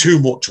give too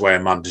much away,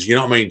 Amanda. You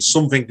know what I mean?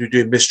 Something to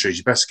do mysteries.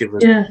 You best give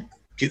get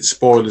the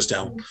spoilers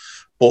down.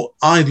 But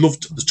I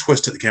loved the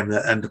twist at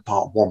the end of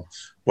part 1,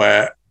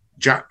 where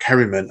Jack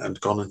Herriman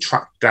had gone and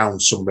tracked down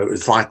somebody that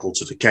was vital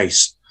to the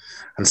case,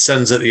 and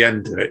sends at the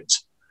end of it.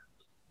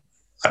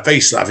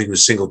 Basically, I think it was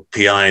a single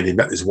PI, and he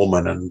met this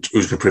woman and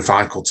who's going to be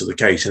vital to the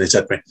case. And he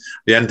said to me, at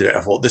the end of it,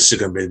 I thought this is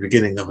going to be the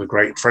beginning of a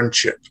great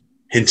friendship,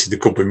 hinting there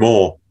could be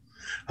more.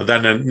 And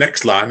then the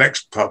next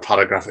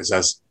paragraph, it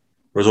says,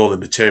 it was all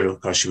immaterial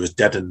because she was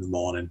dead in the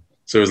morning.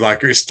 So it was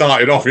like, it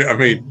started off, you know what I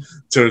mean,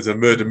 to the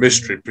murder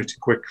mystery pretty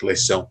quickly.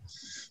 So,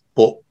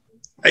 but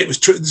it was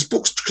this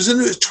book's, because I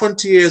knew it's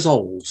 20 years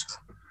old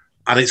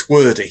and it's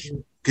wordy.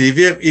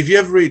 If you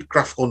ever read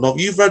graphical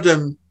novel, you've read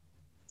that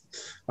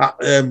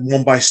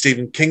one by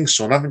Stephen King's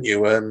son, haven't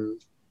you?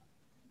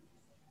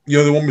 You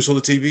know, the one we saw the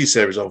TV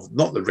series of,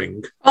 not The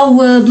Ring.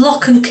 Oh,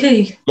 Lock and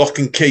Key. Lock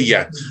and Key,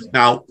 yeah.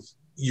 Now,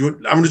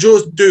 I'm going to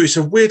just do, it's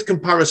a weird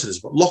comparison,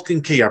 but Lock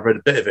and Key, I've read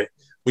a bit of it.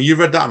 When you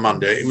read that,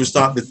 Amanda, it was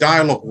that the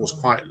dialogue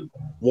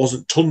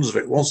wasn't tons of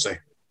it, was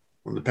there,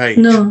 on the page?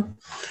 No.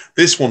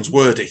 This one's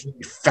wordy,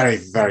 very,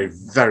 very,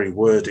 very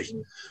wordy,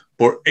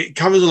 but it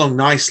carries along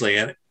nicely,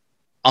 and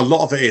a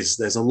lot of it is,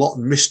 there's a lot of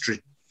mystery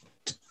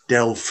to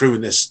delve through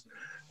in this,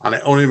 and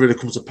it only really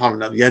comes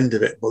apparent at the end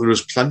of it, but there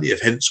is plenty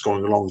of hints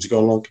going along as you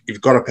go along.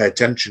 You've got to pay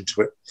attention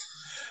to it.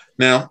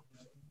 Now,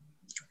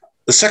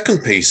 the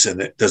second piece in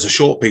it, there's a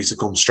short piece that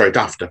comes straight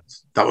after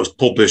that was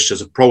published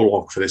as a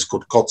prologue for this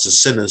called Gods and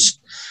Sinners,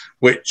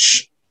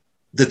 which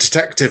the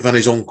detective and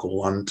his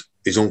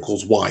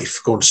uncle's wife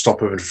go to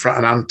stop him and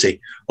an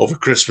auntie over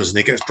Christmas, and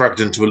he gets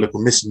dragged into a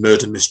little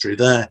murder mystery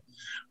there.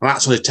 And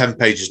that's only 10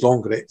 pages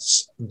long, and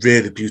it's a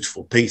really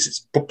beautiful piece.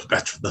 It's probably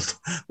better than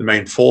the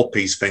main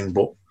 4-piece thing,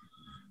 but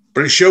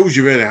it shows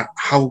you really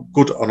how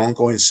good an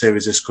ongoing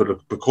series this could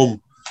have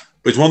become.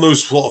 But it's one of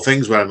those sort of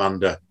things where,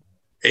 Amanda,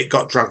 it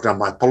got dragged down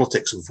by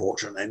politics,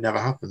 unfortunately. It never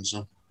happened.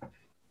 So.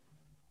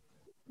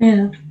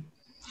 Yeah.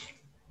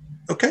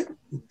 Okay.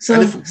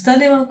 So,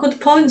 Stanley, well,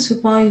 good points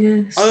with why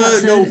you the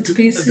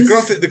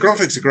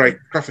graphics are great.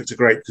 Graphics are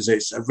great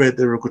because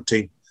they're a good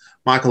team.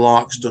 Michael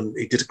Ark's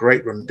he did a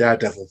great run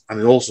Daredevil, and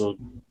he's also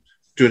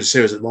doing a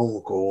series at the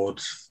moment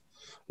called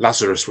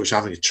Lazarus, which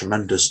I think is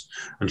tremendous.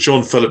 And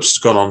Sean Phillips has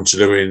gone on to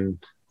doing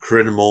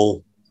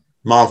Criminal,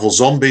 Marvel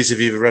Zombies. Have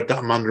you ever read that,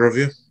 Amanda? Have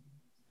you?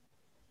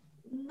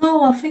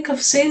 No, I think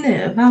I've seen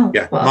it about.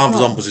 Yeah, Marvel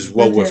Zombies is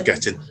well worth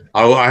getting.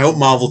 I hope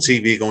Marvel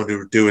TV are going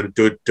to do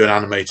an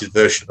animated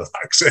version of that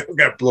because it'll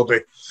get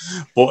bloody.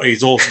 But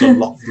he's also done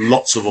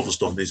lots of other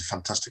stuff. He's a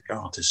fantastic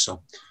artist.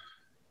 So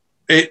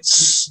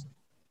it's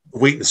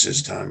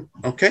weaknesses time.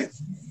 Okay.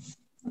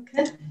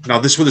 Now,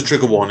 this is where the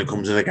trigger warning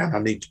comes in again. I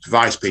need to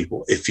advise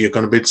people, if you're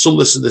going to be still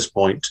listening at this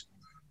point,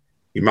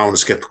 you might want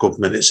to skip a couple of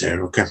minutes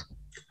here, okay?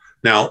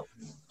 Now,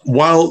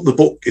 while the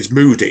book is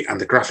moody and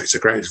the graphics are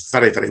great, it's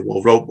very, very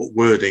well wrote but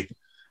wordy,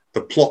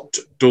 the plot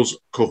does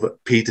cover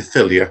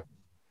paedophilia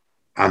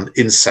and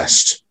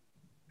incest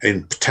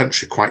in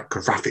potentially quite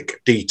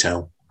graphic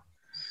detail.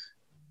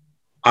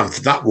 And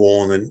for that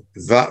warning,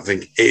 that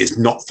thing, it is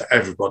not for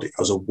everybody,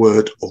 as a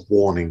word of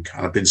warning.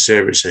 And I've been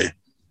serious here.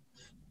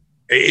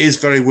 It is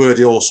very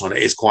wordy also, and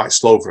it is quite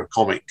slow for a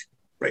comic.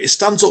 But it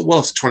stands up well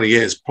after 20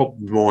 years,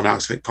 probably more now,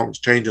 because I think comics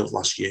changed over the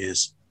last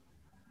years.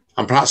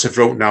 And perhaps if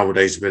wrote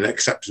nowadays have been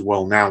accepted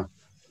well now.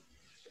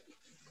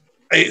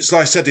 It's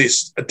like I said,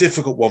 it's a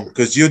difficult one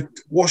because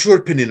what's your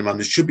opinion,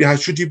 Amanda? Should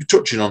you be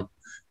touching on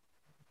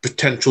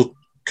potential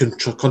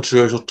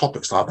controversial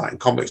topics like that in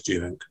comics, do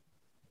you think?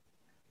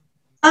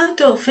 I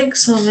don't think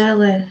so,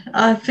 really.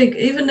 I think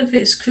even if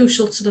it's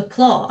crucial to the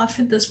plot, I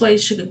think there's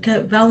ways you can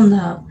get around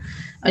that.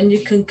 And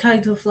you can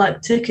kind of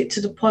like take it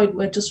to the point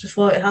where just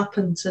before it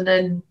happens and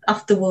then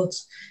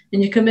afterwards,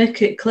 and you can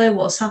make it clear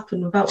what's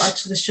happened without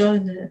actually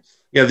showing it.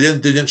 Yeah, they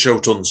didn't show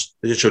tons.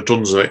 They didn't show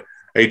tons of it.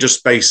 It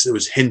just basically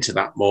was hinted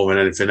at more than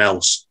anything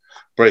else.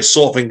 But it's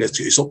sort of thing that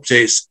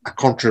it's a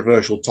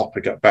controversial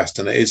topic at best,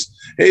 and it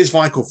is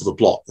vital for the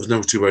plot. There's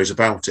no two ways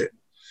about it.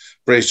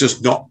 But it's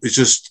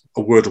just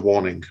a word of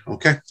warning.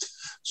 Okay,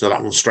 so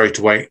that one straight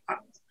away.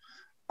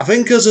 I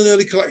think as an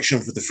early collection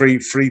for the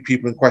three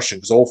people in question,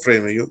 because all three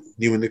of them are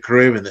new in their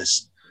career in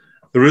this,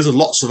 there is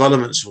lots of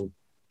elements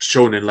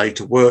shown in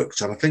later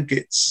works, and I think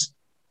it's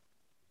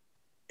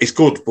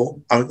good, but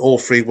I think all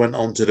three went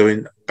on to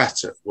doing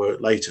better work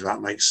later.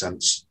 That makes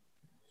sense.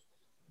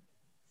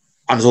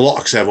 And there's a lot I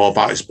can say more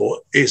about this,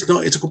 but it's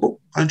a good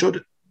book. I enjoyed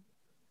it.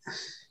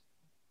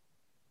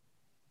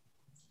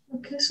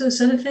 Okay, so is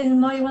there anything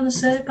more you want to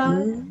say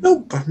about it?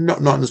 No,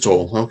 not at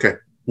all. Okay.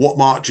 What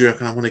mark do you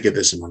reckon I want to give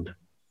this, Amanda?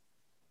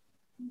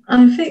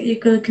 I think you're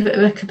going to give it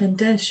a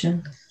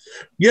recommendation.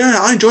 Yeah,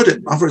 I enjoyed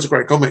it. I thought it was a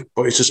great comic,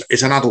 but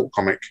it's an adult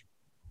comic,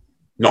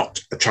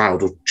 not a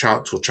child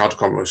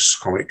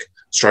comic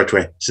straight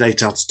away. It's an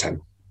 8 out of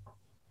 10.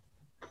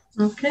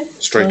 Okay.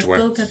 Straight away.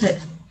 Go get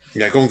it.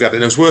 Yeah, go and get it.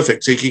 And it's worth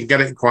it. So you can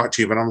get it quite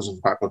cheap on Amazon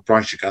for quite good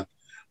price you can.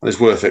 And it's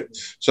worth it.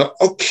 So,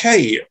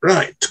 okay,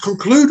 right. To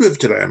conclude with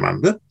today,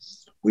 Amanda,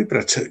 we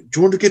better do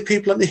you want to give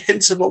people any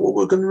hints about what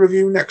we're going to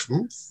review next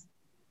month?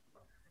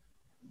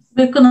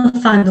 We're going to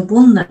find the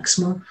one next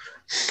month.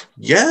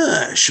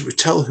 Yeah, should we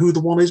tell who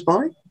the one is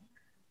by?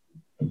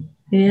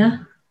 Yeah.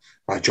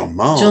 By John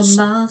Mars. John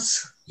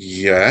Mars.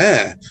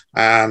 Yeah,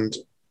 and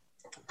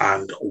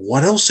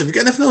what else? Have you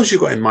got anything else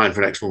you've got in mind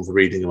for next month for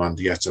reading,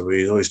 Amanda? Yet, are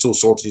you still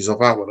sorting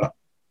yourself out with that?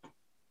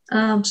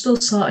 I'm still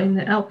sorting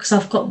it out because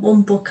I've got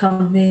one book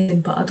I'm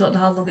reading, but I don't know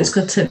how long it's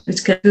going to take me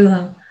to get through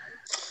that.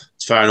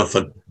 It's fair enough.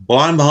 And well,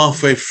 I'm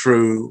halfway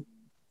through.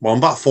 Well, I'm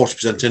about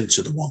 40%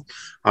 into the one,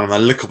 and I'm a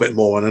little bit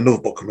more in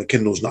another book. And my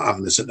Kindle's not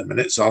having this at the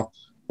minute, so.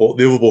 But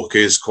the other book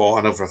is called,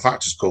 I know for a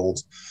fact, it's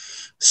called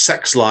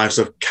 "Sex Lives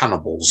of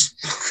Cannibals."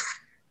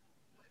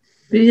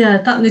 Yeah,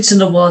 that needs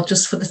an award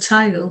just for the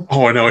title.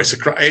 Oh, I know it's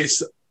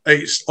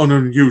an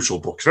unusual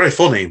book. It's very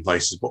funny in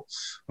places, but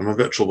I've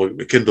got trouble with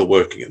my Kindle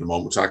working at the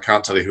moment, so I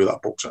can't tell you who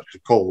that book's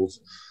actually called.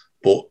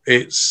 But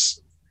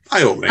it's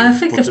eye-opening. I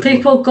think if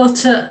people go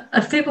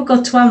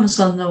to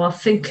Amazon though, I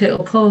think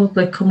it'll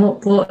probably come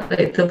up, but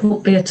there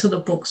won't be a ton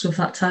of books with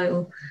that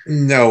title.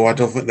 No, I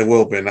don't think there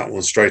will be in that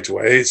one straight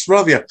away. It's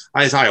rather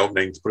it's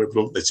eye-opening to put it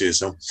bluntly to you.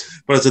 So,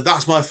 but I said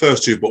that's my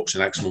first two books in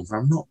next month.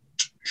 I'm not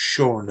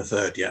sure on the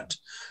third yet,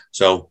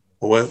 so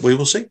we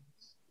will see.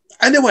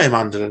 Anyway,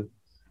 Amanda,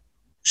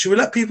 should we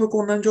let people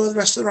go and enjoy the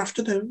rest of their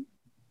afternoon?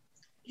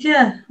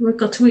 Yeah, we've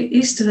got to eat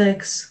Easter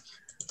eggs.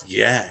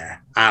 Yeah,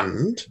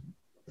 and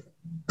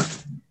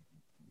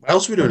what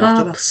else are we doing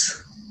after that?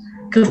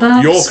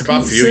 Kebabs. Your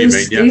kebab for you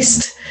mean, yeah.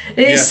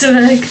 Easter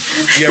egg.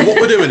 Yeah, what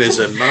we're doing is,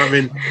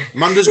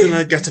 Amanda's going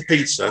to get a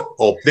pizza,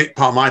 or nick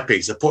part of my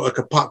pizza, put a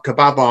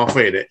kebab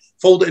halfway in it,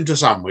 fold it into a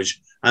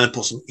sandwich, and then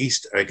put some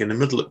Easter egg in the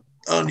middle of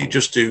only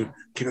just to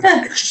give it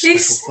extra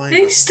special flavour.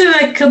 Easter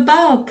egg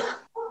kebab.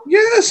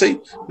 Yeah, see,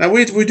 now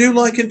we do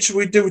like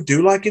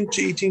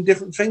eating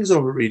different things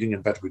over reading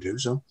in bed. We do,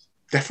 so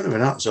definitely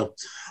that. So,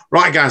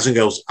 right, guys and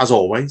girls, as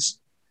always,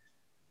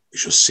 we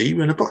shall see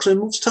you in approximately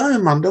a month's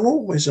time, Amanda,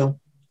 won't we? So,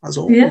 as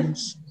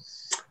always,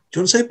 do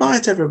you want to say bye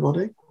to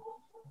everybody?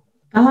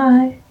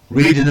 Bye.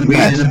 Reading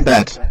in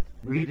bed.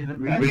 Reading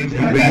in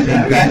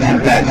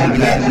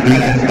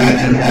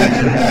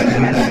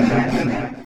bed.